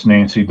appreciate this,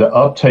 Nancy, the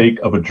uptake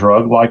of a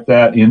drug like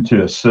that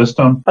into a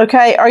system.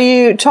 Okay, are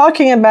you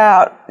talking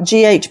about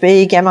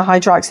GHB, gamma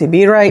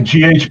hydroxybutyrate?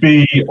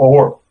 GHB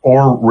or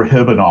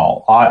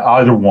Rohypnol,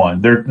 either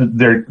one.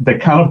 They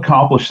kind of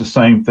accomplish the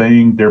same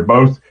thing. They're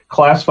both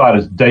classified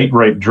as date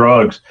rape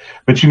drugs.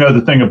 But you know,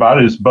 the thing about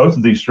it is both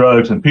of these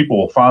drugs, and people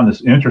will find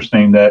this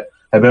interesting that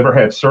have ever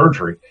had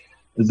surgery,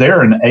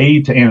 they're an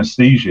aid to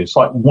anesthesia. It's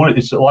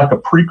like a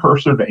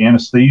precursor to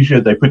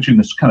anesthesia. They put you in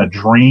this kind of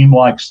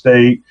dream-like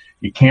state.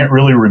 You can't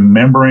really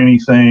remember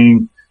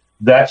anything,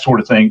 that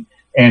sort of thing.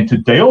 And to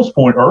Dale's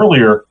point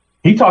earlier,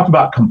 he talked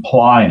about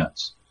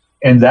compliance,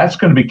 and that's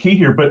going to be key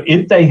here. But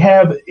if they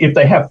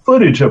have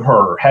footage of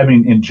her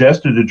having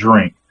ingested a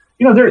drink,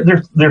 you know,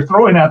 they're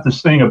throwing out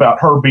this thing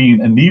about her being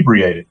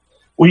inebriated.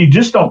 Well, you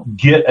just don't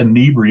get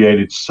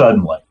inebriated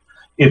suddenly.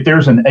 If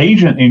there's an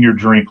agent in your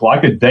drink,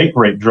 like a date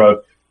rape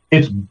drug,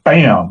 it's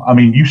bam. I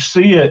mean, you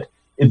see it,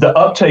 the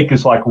uptake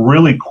is like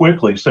really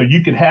quickly. So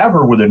you could have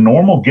her with a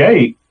normal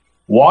gait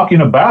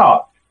walking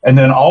about, and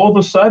then all of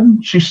a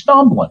sudden she's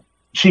stumbling.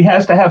 She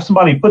has to have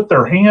somebody put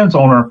their hands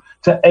on her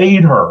to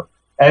aid her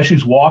as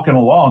she's walking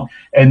along.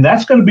 And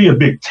that's going to be a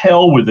big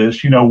tell with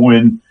this, you know,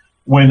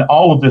 when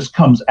all of this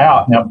comes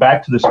out. Now,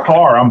 back to this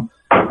car,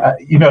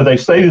 you know, they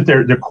say that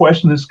they're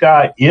questioning this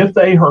guy. If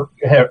they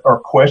are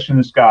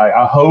questioning this guy,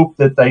 I hope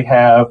that they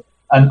have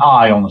an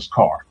eye on this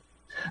car,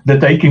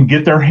 that they can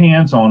get their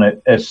hands on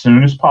it as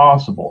soon as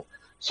possible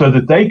so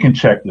that they can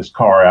check this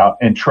car out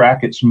and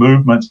track its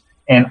movements,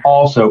 and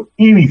also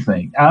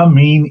anything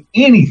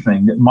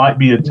that might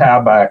be a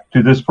tie back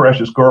to this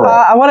precious girl.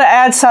 I want to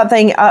add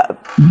something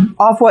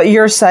off what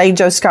you're saying,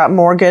 Joe Scott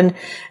Morgan.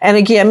 And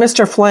again,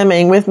 Mr.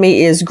 Fleming with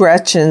me is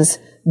Gretchen's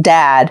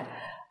dad.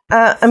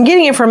 I'm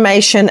getting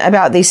information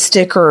about these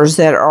stickers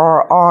that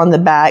are on the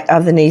back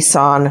of the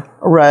Nissan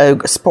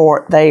Rogue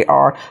Sport. They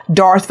are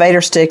Darth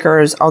Vader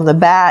stickers on the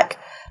back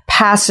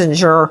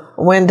passenger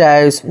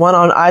windows, one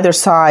on either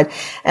side.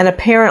 And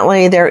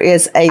apparently there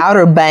is a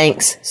Outer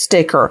Banks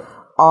sticker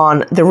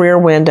on the rear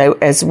window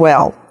as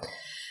well.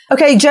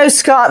 Okay, Joe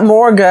Scott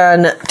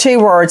Morgan, 2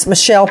 words,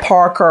 Michelle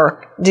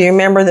Parker. Do you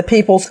remember the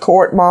People's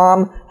Court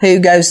mom who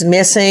goes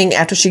missing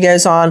after she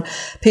goes on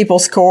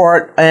People's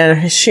Court,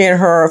 and she and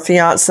her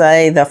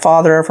fiance, the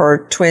father of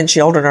her twin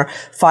children, are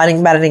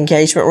fighting about an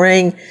engagement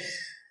ring?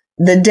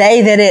 The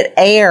day that it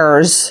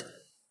airs,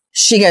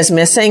 she goes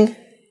missing,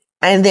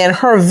 and then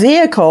her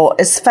vehicle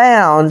is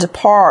found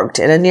parked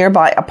in a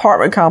nearby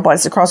apartment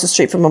complex across the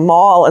street from a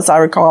mall, as I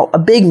recall, a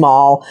big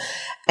mall.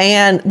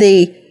 And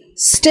the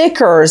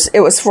stickers,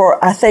 it was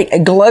for, I think,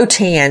 a glow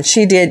tan.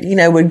 She did, you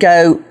know, would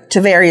go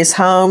to various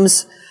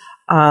homes.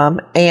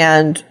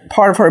 And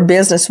part of her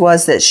business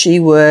was that she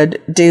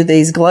would do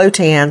these glow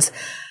tans.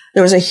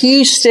 There was a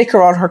huge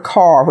sticker on her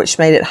car, which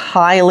made it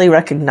highly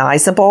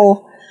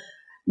recognizable.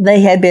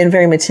 They had been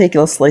very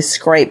meticulously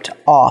scraped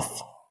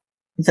off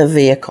the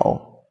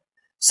vehicle.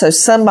 So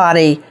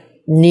somebody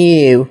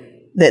knew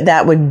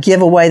that would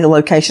give away the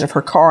location of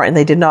her car, and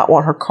they did not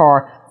want her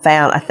car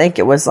found. I think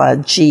it was a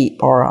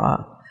Jeep or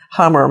a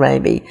Hummer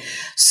maybe.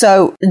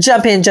 So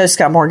jump in, Joe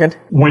Scott Morgan.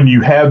 When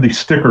you have these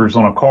stickers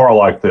on a car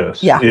like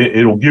this,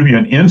 it'll give you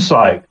an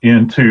insight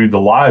into the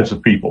lives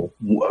of people,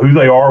 who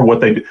they are, what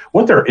they do,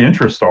 what their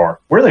interests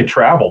are, where they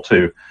travel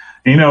to.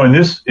 You know, in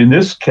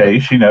this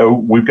case, you know,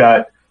 we've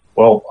got,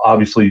 well,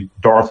 obviously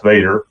Darth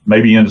Vader,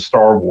 maybe into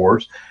Star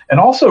Wars, and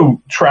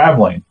also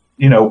traveling.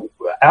 You know,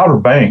 Outer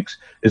Banks,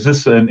 is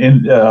this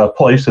a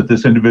place that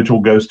this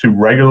individual goes to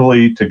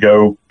regularly to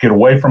go get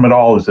away from it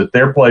all? Is it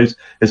their place?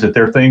 Is it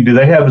their thing? Do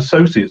they have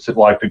associates that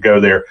like to go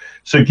there?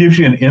 So it gives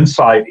you an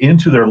insight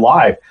into their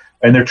life,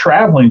 and they're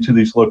traveling to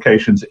these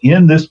locations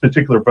in this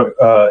particular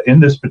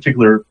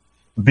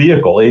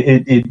vehicle.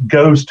 It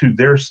goes to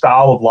their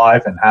style of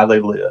life and how they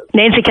live.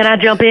 Nancy, can I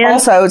jump in?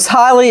 Also, it's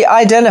highly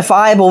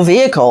identifiable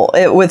vehicle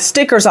with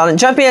stickers on it.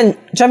 Jump in,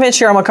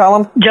 Cheryl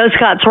McCollum. Joe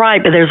Scott's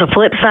right, but there's a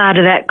flip side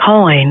to that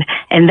coin,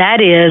 and that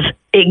is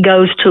it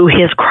goes to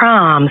his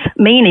crimes,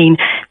 meaning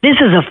this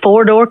is a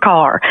 4-door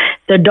car.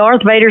 The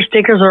Darth Vader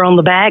stickers are on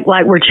the back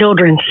like where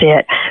children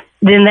sit.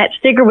 Then that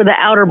sticker with the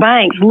Outer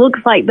Banks looks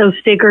like those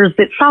stickers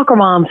that soccer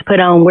moms put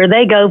on where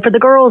they go for the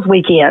girls'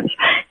 weekends.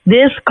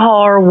 This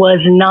car was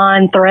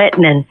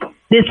non-threatening.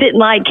 This isn't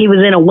like he was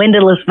in a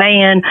windowless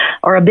van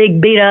or a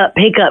big beat-up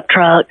pickup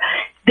truck.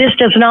 This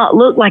does not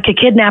look like a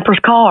kidnapper's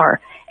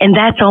car, and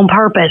that's on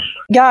purpose.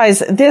 Guys,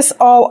 this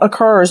all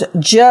occurs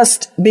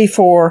just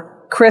before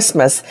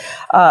Christmas.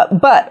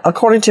 But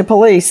according to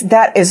police,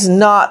 that is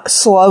not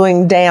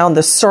slowing down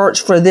the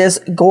search for this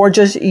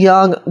gorgeous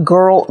young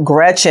girl,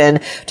 Gretchen.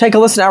 Take a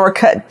listen to our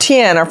cut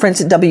 10, our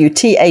friends at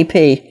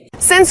WTAP.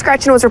 Since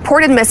Gretchen was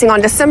reported missing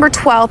on December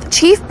 12th,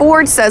 Chief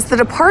Board says the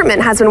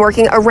department has been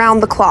working around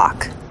the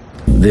clock.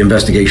 The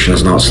investigation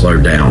has not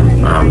slowed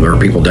down. There are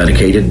people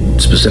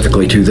dedicated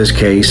specifically to this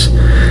case.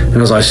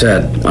 And as I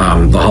said,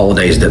 the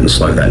holidays didn't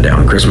slow that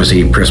down. Christmas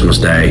Eve, Christmas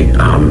Day,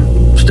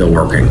 still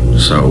working.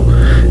 So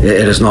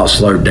it has not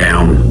slowed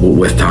down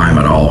with time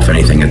at all. If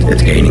anything,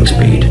 it's gaining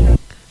speed.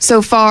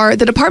 So far,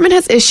 the department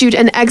has issued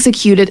and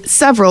executed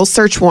several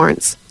search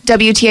warrants.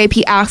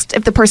 WTAP asked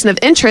if the person of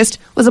interest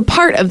was a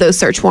part of those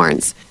search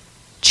warrants.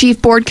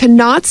 Chief Board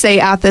cannot say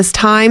at this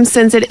time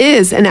since it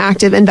is an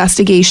active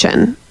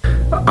investigation.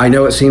 I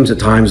know it seems at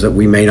times that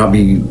we may not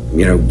be,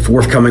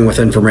 forthcoming with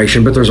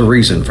information, but there's a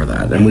reason for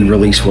that, and we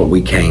release what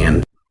we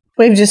can.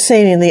 We've just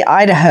seen in the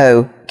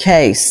Idaho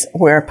case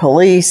where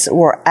police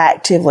were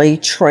actively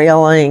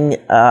trailing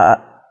a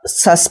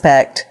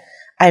suspect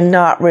and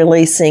not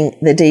releasing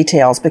the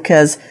details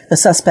because the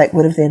suspect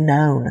would have then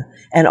known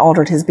and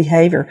altered his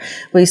behavior.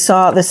 We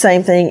saw the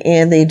same thing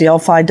in the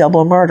Delphi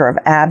double murder of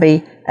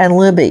Abby and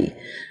Libby.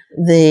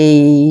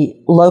 The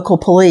local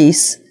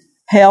police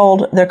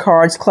held their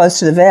cards close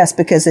to the vest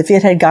because if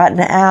it had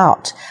gotten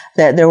out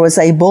that there was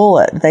a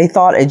bullet, they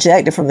thought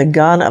ejected from the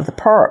gun of the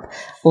perp,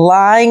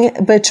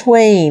 lying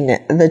between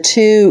the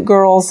two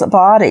girls'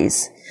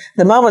 bodies,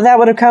 the moment that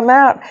would have come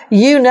out,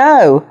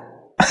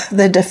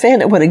 the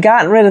defendant would have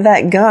gotten rid of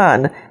that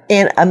gun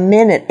in a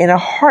minute, in a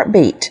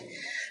heartbeat.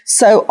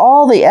 So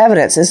all the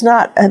evidence is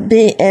not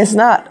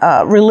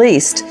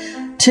released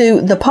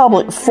to the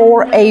public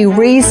for a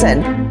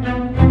reason.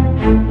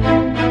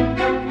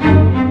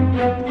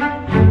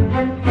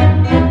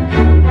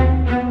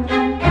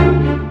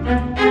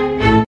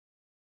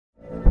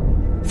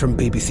 From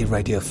BBC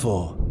Radio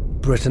 4,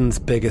 Britain's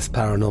biggest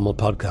paranormal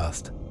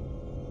podcast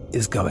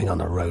is going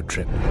on a road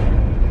trip.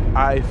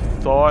 I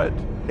thought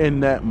in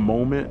that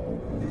moment,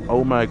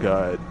 oh my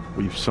God,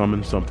 we've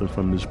summoned something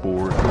from this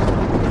board.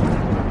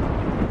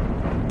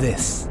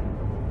 This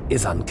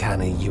is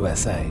Uncanny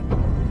USA.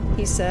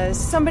 He says,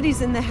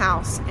 somebody's in the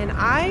house, and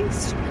I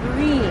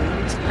screamed.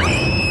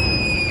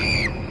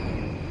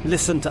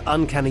 Listen to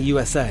Uncanny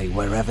USA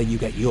wherever you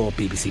get your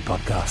BBC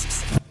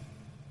podcasts,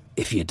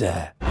 if you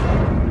dare.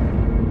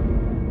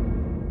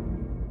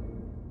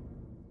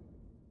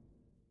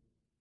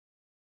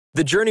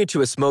 The journey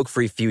to a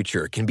smoke-free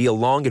future can be a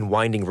long and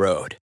winding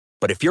road.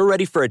 But if you're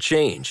ready for a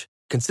change,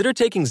 consider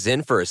taking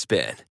Zyn for a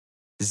spin.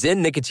 Zyn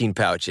nicotine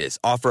pouches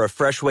offer a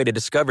fresh way to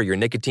discover your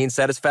nicotine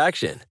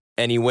satisfaction.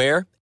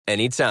 Anywhere,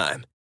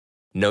 anytime.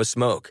 No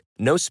smoke,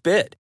 no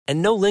spit,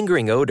 and no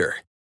lingering odor.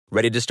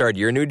 Ready to start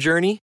your new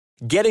journey?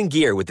 Get in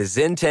gear with the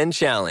Zyn 10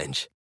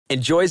 Challenge.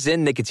 Enjoy Zyn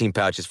nicotine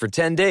pouches for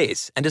 10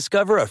 days and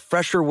discover a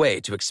fresher way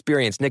to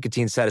experience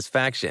nicotine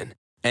satisfaction.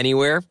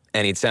 Anywhere,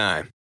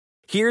 anytime.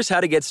 Here's how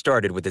to get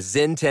started with the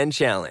Zyn 10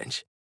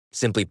 Challenge.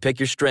 Simply pick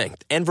your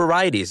strength and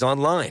varieties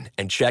online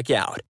and check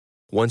out.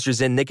 Once your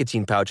Zyn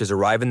nicotine pouches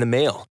arrive in the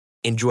mail,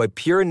 enjoy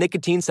pure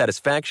nicotine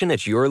satisfaction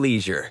at your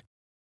leisure.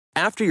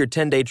 After your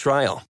 10-day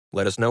trial,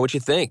 let us know what you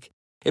think.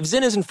 If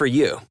Zyn isn't for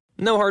you,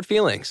 no hard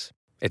feelings.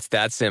 It's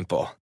that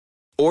simple.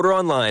 Order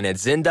online at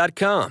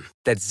Zyn.com,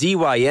 that's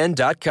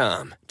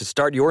ZYN.com, to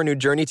start your new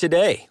journey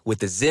today with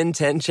the Zyn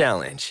 10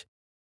 Challenge.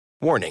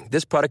 Warning,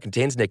 this product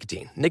contains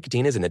nicotine.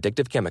 Nicotine is an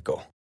addictive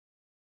chemical.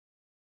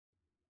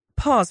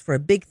 Pause for a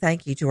big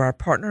thank you to our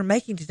partner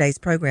making today's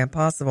program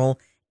possible,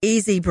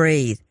 Easy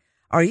Breathe.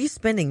 Are you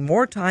spending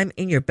more time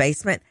in your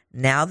basement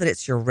now that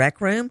it's your rec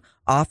room,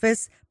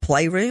 office,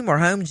 playroom, or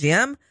home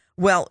gym?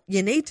 Well,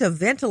 you need to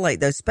ventilate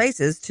those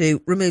spaces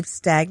to remove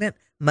stagnant,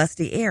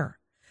 musty air.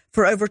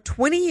 For over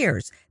 20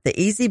 years, the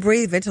Easy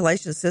Breathe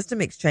ventilation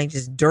system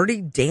exchanges dirty,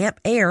 damp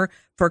air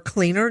for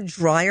cleaner,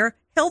 drier,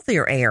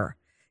 healthier air.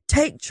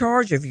 Take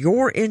charge of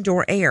your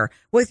indoor air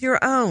with your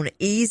own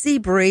Easy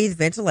Breathe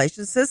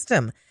ventilation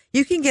system.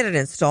 You can get it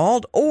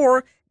installed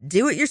or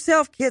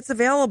do-it-yourself kits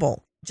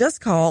available. Just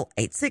call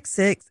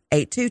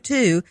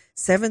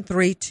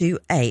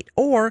 866-822-7328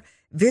 or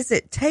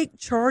visit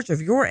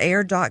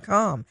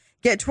takechargeofyourair.com.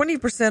 Get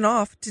 20%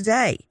 off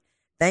today.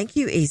 Thank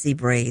you, Easy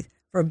Breathe,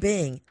 for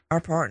being our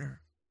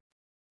partner.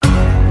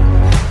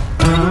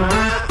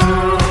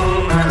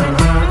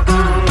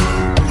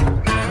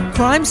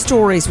 Crime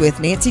Stories with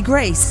Nancy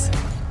Grace.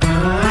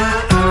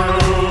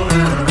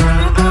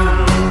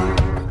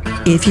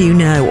 If you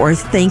know or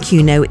think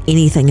you know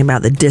anything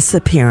about the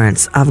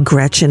disappearance of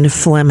Gretchen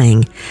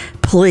Fleming,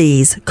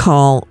 please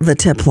call the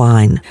tip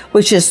line,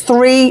 which is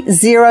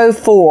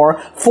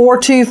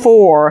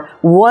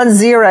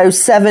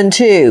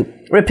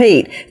 304-424-1072.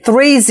 Repeat,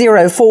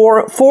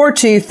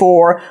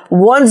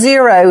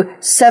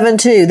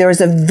 304-424-1072. There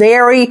is a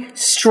very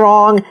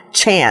strong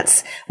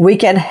chance we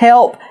can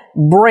help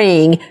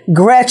bring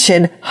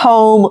Gretchen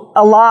home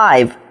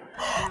alive.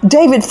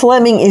 David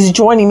Fleming is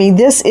joining me.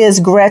 This is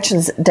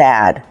Gretchen's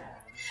dad.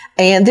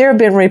 And there have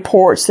been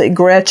reports that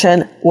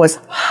Gretchen was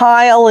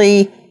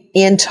highly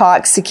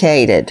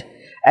intoxicated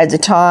at the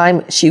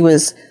time she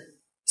was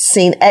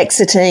seen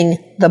exiting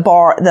the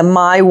bar, the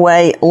My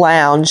Way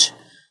Lounge,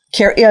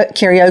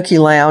 karaoke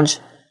lounge.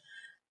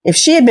 If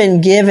she had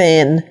been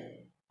given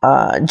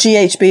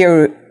GHB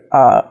or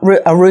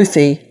a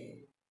roofie,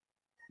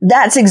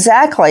 that's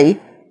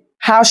exactly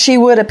how she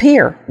would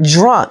appear,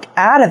 drunk,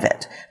 out of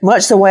it,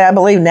 much the way I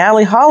believe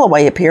Natalie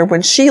Holloway appeared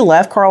when she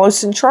left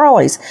Carlos and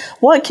Charlie's.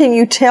 What can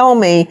you tell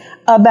me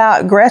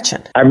about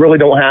Gretchen? I really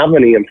don't have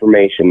any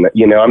information.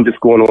 I'm just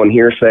going on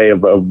hearsay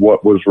of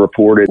what was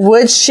reported.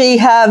 Would she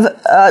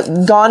have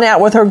gone out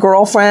with her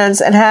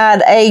girlfriends and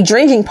had a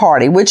drinking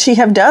party? Would she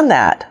have done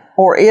that?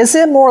 Or is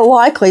it more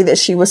likely that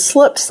she was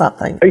slipped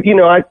something?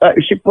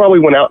 She probably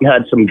went out and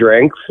had some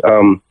drinks.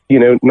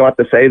 Not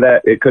to say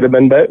that it could have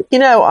been both.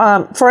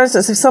 For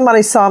instance, if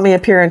somebody saw me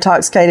appear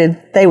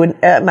intoxicated, they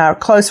would, my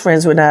close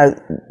friends would know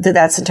that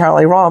that's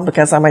entirely wrong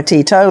because I'm a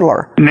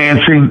teetotaler.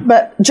 Nancy.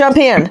 But jump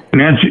in.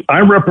 Nancy, I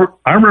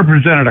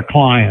represented a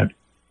client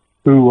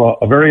who,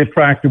 a very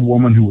attractive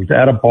woman who was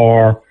at a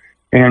bar,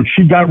 and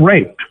she got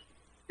raped.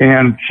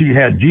 And she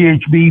had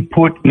GHB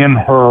put in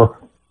her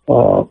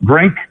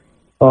drink.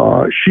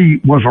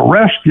 She was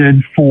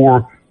arrested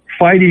for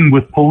fighting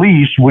with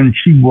police when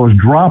she was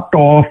dropped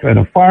off at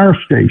a fire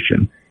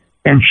station,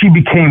 and she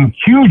became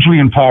hugely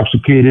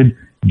intoxicated,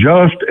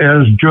 just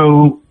as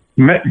Joe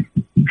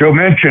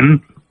mentioned,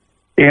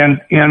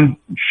 and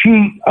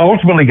she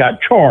ultimately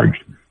got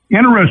charged.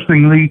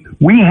 Interestingly,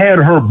 we had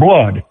her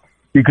blood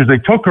because they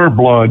took her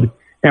blood,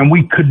 and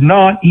we could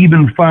not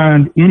even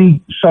find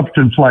any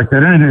substance like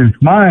that. And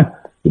it's my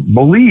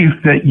belief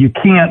that you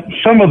can't,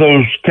 some of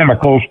those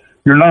chemicals,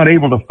 you're not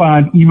able to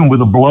find even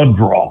with a blood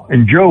draw.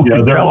 And Joe,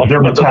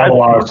 they're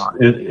metabolized.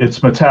 It's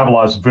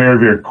metabolized very,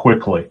 very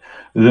quickly.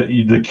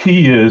 The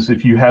key is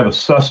if you have a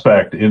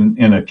suspect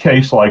in a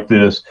case like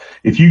this,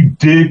 if you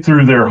dig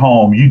through their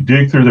home, you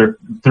dig through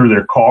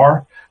their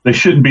car, they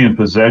shouldn't be in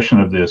possession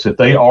of this. If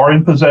they are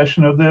in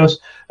possession of this,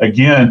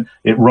 again,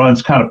 it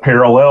runs kind of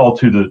parallel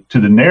to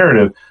the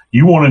narrative.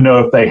 You want to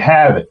know if they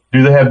have it.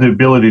 Do they have the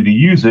ability to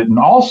use it? And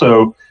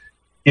also,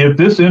 if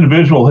this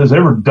individual has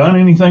ever done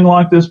anything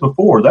like this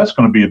before, that's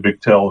going to be a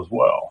big tell as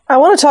well. I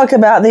want to talk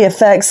about the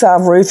effects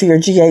of roofie or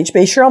GHB.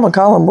 Cheryl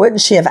McCollum,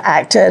 wouldn't she have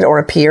acted or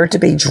appeared to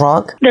be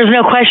drunk? There's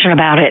no question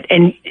about it.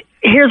 And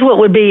here's what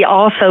would be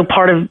also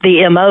part of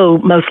the MO,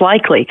 most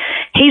likely.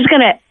 He's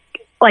going to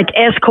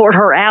escort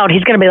her out.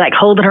 He's going to be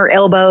holding her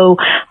elbow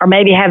or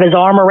maybe have his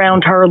arm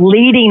around her,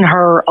 leading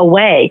her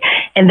away.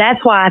 And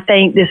that's why I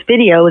think this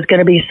video is going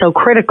to be so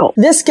critical.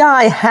 This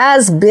guy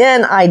has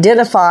been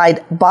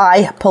identified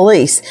by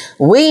police.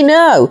 We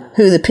know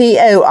who the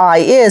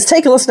POI is.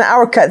 Take a listen to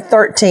Our Cut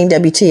 13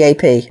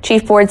 WTAP.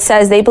 Chief Board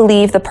says they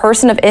believe the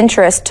person of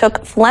interest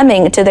took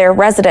Fleming to their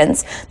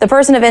residence. The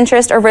person of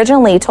interest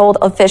originally told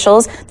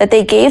officials that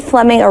they gave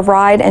Fleming a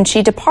ride and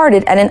she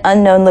departed at an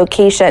unknown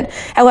location.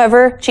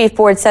 However, Chief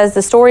Board says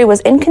the story was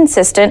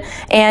inconsistent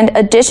and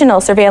additional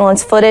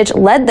surveillance footage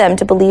led them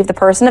to believe the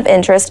person of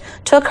interest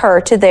took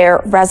her to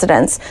their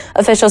residence.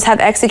 Officials have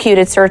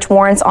executed search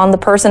warrants on the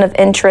person of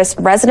interest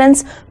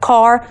residence,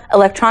 car,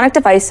 electronic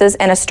devices,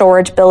 and a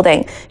storage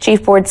building.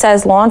 Chief Board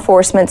says law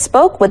enforcement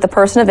spoke with the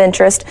person of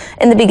interest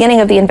in the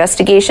beginning of the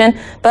investigation,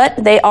 but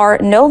they are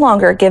no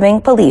longer giving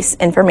police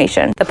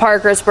information. The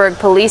Parkersburg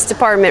Police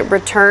Department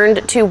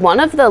returned to one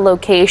of the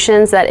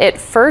locations that it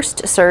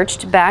first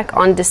searched back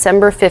on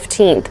December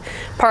 15th.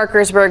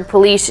 Parkersburg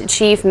Police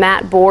Chief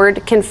Matt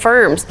Board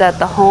confirms that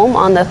the home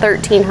on the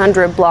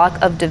 1300 block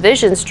of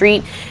Division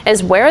Street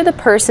is where the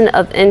person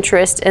of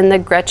interest in the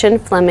Gretchen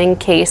Fleming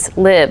case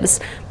lives.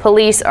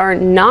 Police are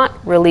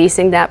not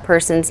releasing that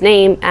person's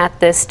name at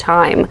this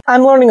time.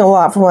 I'm learning a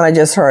lot from what I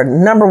just heard.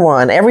 Number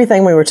one,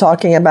 everything we were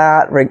talking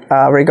about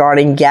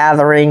regarding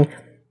gathering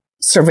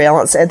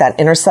surveillance at that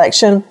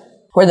intersection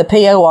where the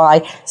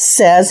POI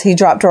says he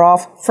dropped her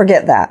off,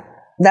 forget that.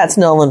 That's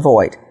null and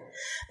void.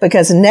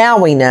 Because now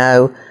we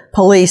know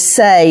police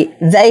say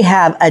they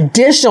have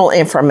additional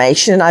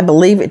information. I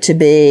believe it to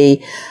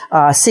be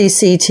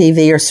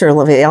CCTV or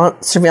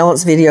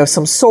surveillance video of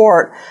some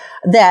sort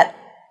that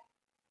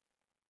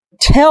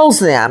tells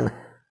them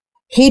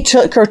he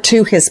took her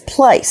to his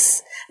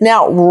place.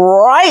 Now,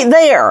 right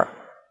there,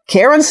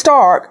 Karen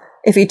Stark,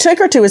 if he took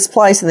her to his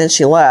place and then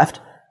she left,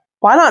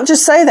 why not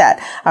just say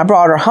that? I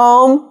brought her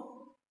home.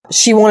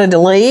 She wanted to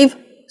leave,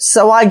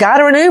 so I got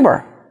her an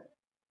Uber.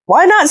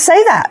 Why not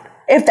say that?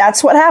 If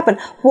that's what happened,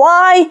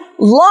 why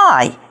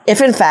lie if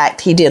in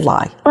fact he did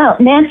lie? Well,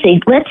 Nancy,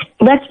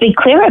 let's be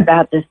clear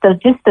about this. So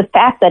just the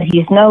fact that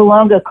he's no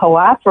longer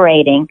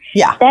cooperating,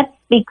 that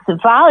speaks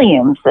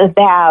volumes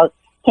about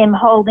him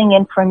holding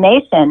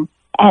information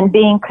and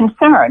being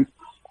concerned.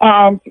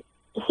 And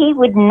he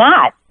would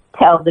not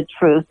tell the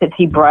truth if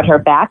he brought her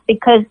back,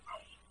 because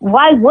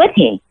why would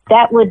he?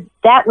 That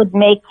would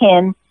make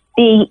him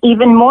be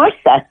even more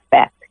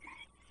suspect.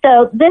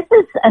 So this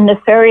is a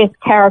nefarious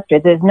character,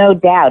 there's no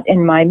doubt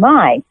in my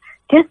mind.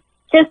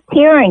 Just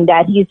hearing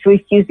that he's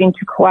refusing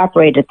to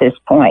cooperate at this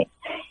point.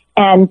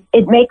 And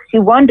it makes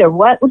you wonder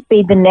what would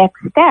be the next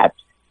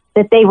steps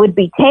that they would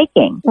be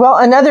taking. Well,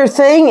 another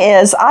thing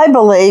is, I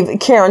believe,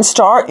 Karen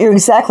Stark, you're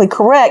exactly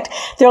correct.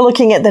 They're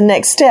looking at the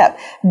next step.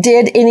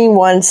 Did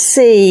anyone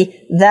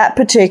see that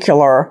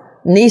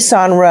particular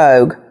Nissan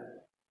Rogue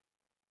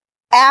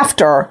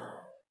after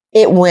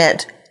it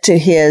went to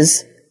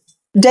his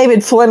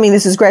David Fleming,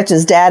 this is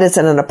Gretchen's dad, is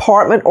in an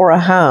apartment or a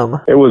home?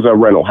 It was a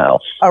rental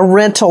house. A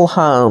rental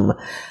home.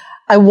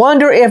 I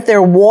wonder if they're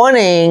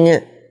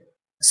wanting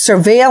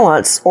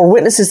surveillance or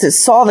witnesses that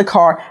saw the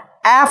car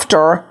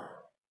after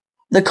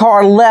the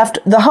car left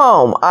the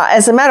home.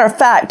 As a matter of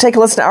fact, take a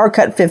listen to our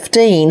Cut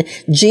 15,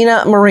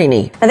 Gina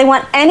Marini. And they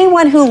want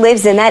anyone who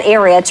lives in that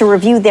area to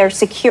review their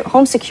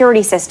home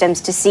security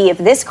systems to see if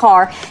this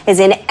car is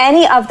in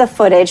any of the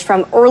footage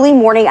from early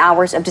morning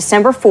hours of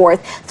December 4th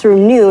through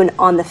noon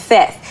on the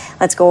 5th.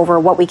 Let's go over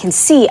what we can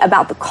see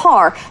about the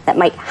car that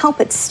might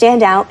help it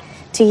stand out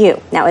to you.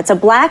 Now, it's a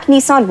black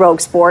Nissan Rogue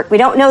Sport. We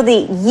don't know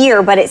the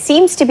year, but it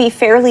seems to be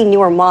fairly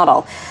newer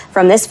model.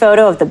 From this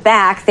photo of the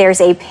back,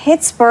 there's a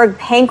Pittsburgh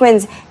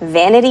Penguins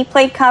vanity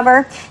plate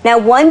cover. Now,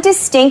 one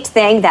distinct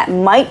thing that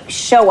might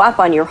show up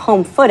on your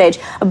home footage,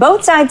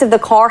 both sides of the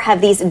car have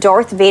these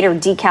Darth Vader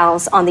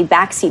decals on the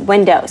backseat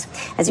windows.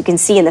 As you can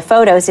see in the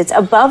photos, it's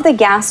above the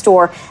gas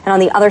door and on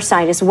the other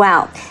side as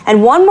well.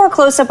 And one more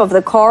close-up of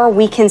the car,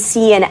 we can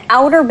see an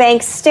Outer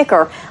Banks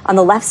sticker on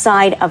the left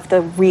side of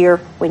the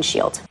rear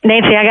windshield.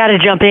 Nancy, I got to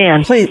jump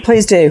in.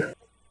 Please do.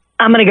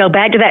 I'm going to go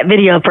back to that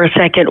video for a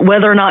second.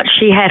 Whether or not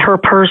she had her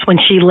purse when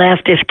she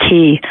left is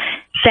key.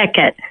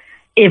 Second,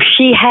 if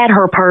she had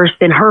her purse,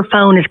 then her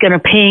phone is going to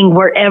ping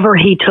wherever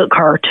he took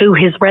her, to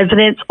his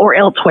residence or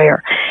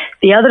elsewhere.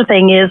 The other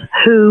thing is,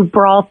 who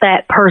brought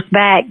that purse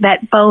back?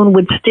 That phone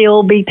would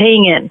still be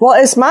pinging.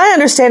 Well, it's my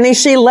understanding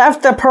she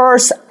left the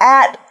purse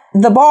at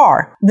the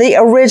bar, the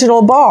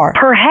original bar.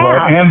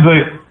 Perhaps.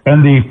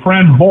 And the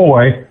friend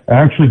boy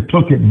actually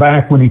took it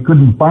back when he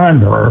couldn't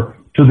find her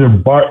to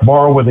the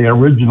bar where they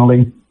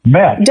originally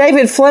met.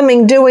 David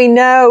Fleming, do we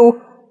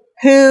know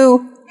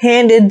who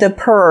handed the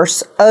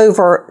purse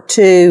over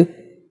to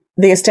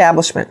the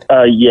establishment?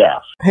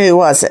 Yes. Who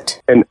was it?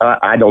 And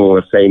I don't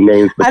want to say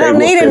names, but I don't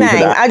need a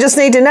name. I just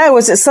need to know,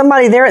 was it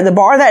somebody there at the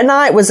bar that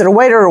night? Was it a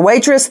waiter or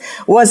waitress?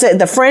 Was it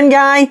the friend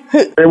guy?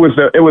 It was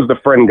the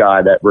friend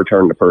guy that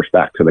returned the purse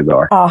back to the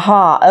car.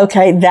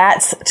 Okay,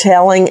 that's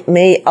telling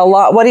me a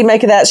lot. What do you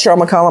make of that, Cheryl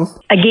McCollum?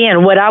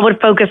 Again, what I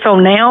would focus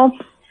on now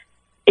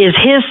is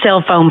his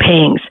cell phone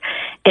pings.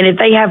 And if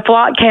they have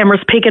flock cameras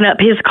picking up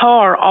his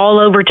car all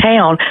over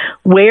town,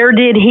 where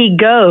did he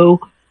go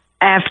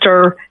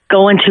after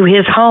going to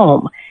his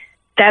home?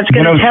 That's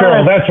going to tell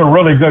Cheryl, us. that's a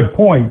really good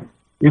point.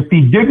 If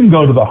he didn't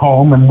go to the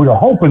home, and we're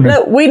hoping that...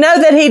 No, we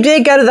know that he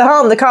did go to the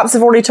home. The cops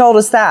have already told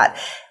us that.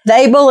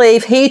 They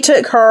believe he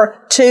took her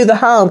to the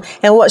home.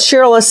 And what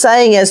Cheryl is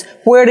saying is,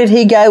 where did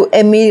he go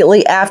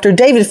immediately after?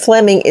 David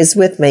Fleming is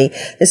with me.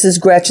 This is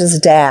Gretchen's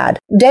dad.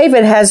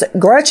 David, has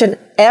Gretchen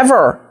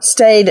ever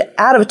stayed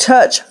out of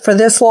touch for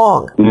this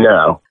long?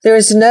 No. There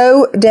is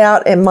no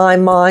doubt in my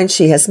mind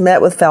she has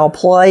met with foul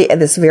play at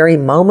this very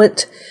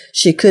moment.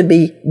 She could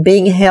be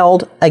being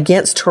held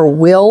against her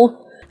will.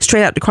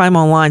 Straight Out to Crime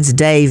Online's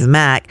Dave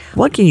Mack.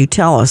 What can you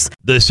tell us?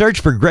 The search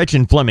for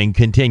Gretchen Fleming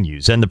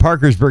continues, and the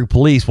Parkersburg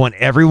police want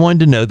everyone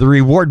to know the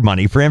reward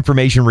money for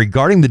information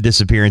regarding the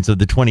disappearance of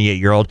the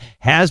 28-year-old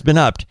has been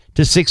upped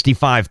to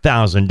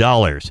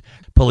 $65,000.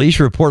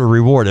 Police report a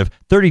reward of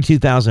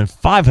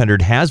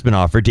 $32,500 has been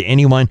offered to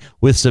anyone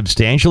with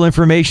substantial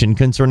information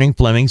concerning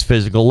Fleming's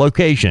physical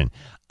location.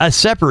 A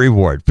separate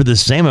reward for the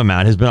same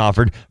amount has been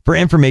offered for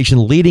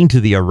information leading to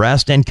the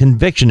arrest and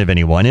conviction of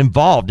anyone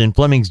involved in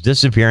Fleming's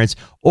disappearance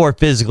or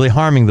physically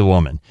harming the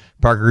woman.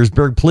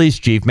 Parkersburg Police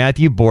Chief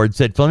Matthew Board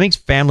said Fleming's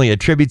family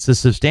attributes the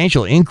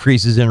substantial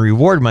increases in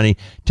reward money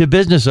to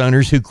business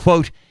owners who,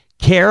 quote,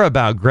 care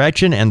about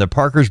Gretchen and the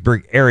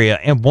Parkersburg area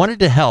and wanted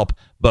to help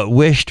but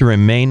wish to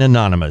remain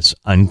anonymous,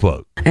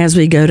 unquote. As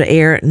we go to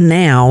air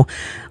now,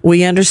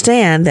 we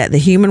understand that the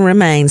human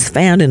remains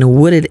found in a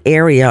wooded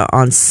area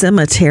on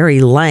Cemetery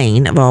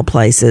Lane, of all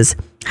places,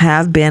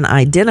 have been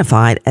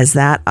identified as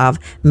that of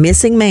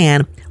missing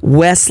man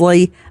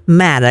Wesley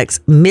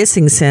Maddox,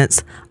 missing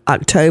since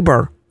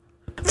October.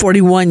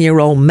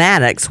 41-year-old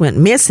Maddox went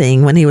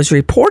missing when he was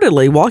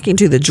reportedly walking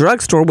to the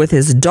drugstore with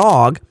his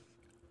dog,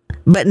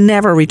 but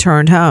never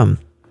returned home.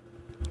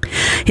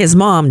 His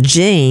mom,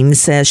 Jean,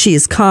 says she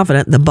is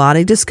confident the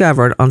body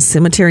discovered on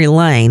Cemetery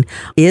Lane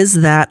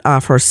is that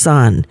of her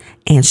son,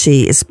 and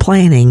she is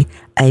planning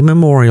a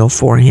memorial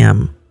for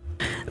him.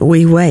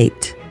 We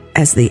wait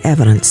as the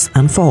evidence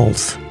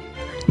unfolds.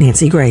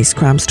 Nancy Grace,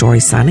 Crime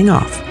Stories, signing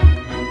off.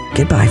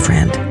 Goodbye,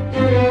 friend.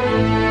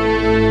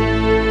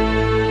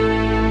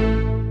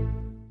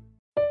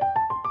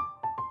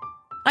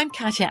 I'm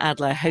Katya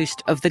Adler,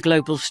 host of The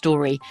Global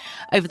Story.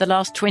 Over the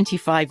last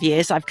 25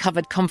 years, I've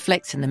covered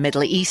conflicts in the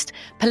Middle East,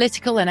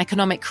 political and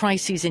economic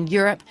crises in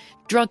Europe,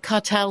 drug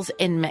cartels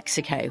in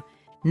Mexico.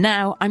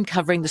 Now I'm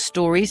covering the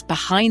stories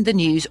behind the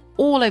news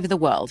all over the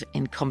world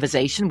in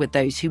conversation with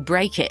those who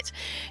break it.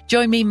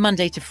 Join me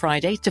Monday to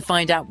Friday to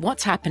find out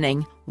what's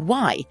happening,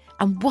 why,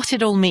 and what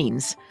it all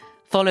means.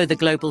 Follow The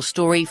Global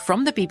Story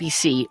from the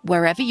BBC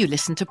wherever you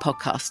listen to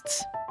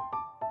podcasts.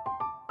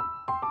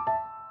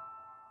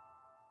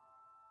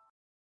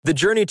 The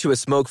journey to a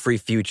smoke-free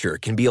future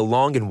can be a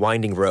long and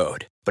winding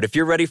road. But if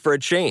you're ready for a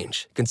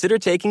change, consider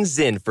taking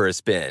Zyn for a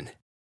spin.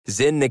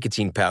 Zyn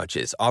nicotine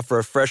pouches offer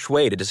a fresh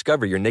way to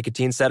discover your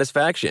nicotine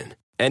satisfaction.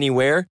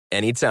 Anywhere,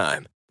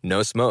 anytime.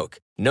 No smoke,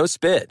 no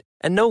spit,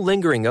 and no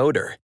lingering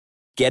odor.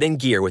 Get in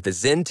gear with the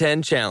Zyn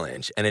 10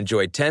 Challenge and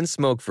enjoy 10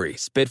 smoke-free,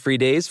 spit-free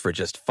days for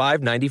just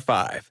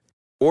 $5.95.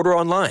 Order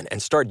online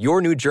and start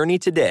your new journey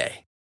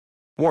today.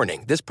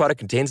 Warning, this product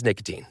contains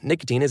nicotine.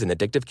 Nicotine is an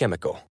addictive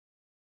chemical.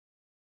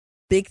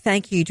 Big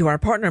thank you to our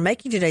partner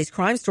making today's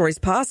crime stories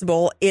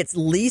possible. It's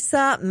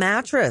Leesa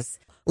Mattress.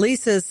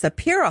 Leesa's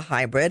Sapira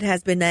Hybrid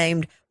has been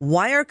named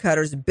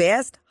Wirecutter's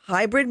best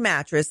hybrid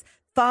mattress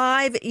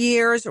 5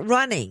 years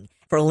running.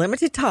 For a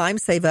limited time,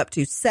 save up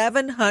to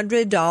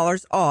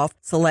 $700 off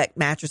select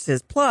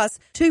mattresses plus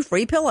 2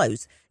 free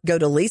pillows. Go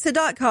to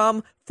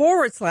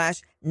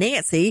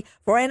Leesa.com/Nancy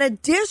for an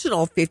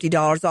additional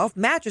 $50 off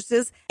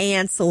mattresses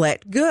and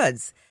select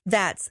goods.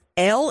 That's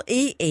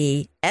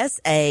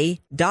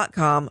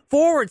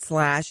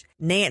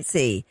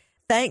LEESA.com/Nancy.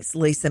 Thanks,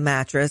 Leesa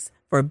Mattress,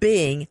 for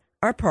being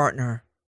our partner.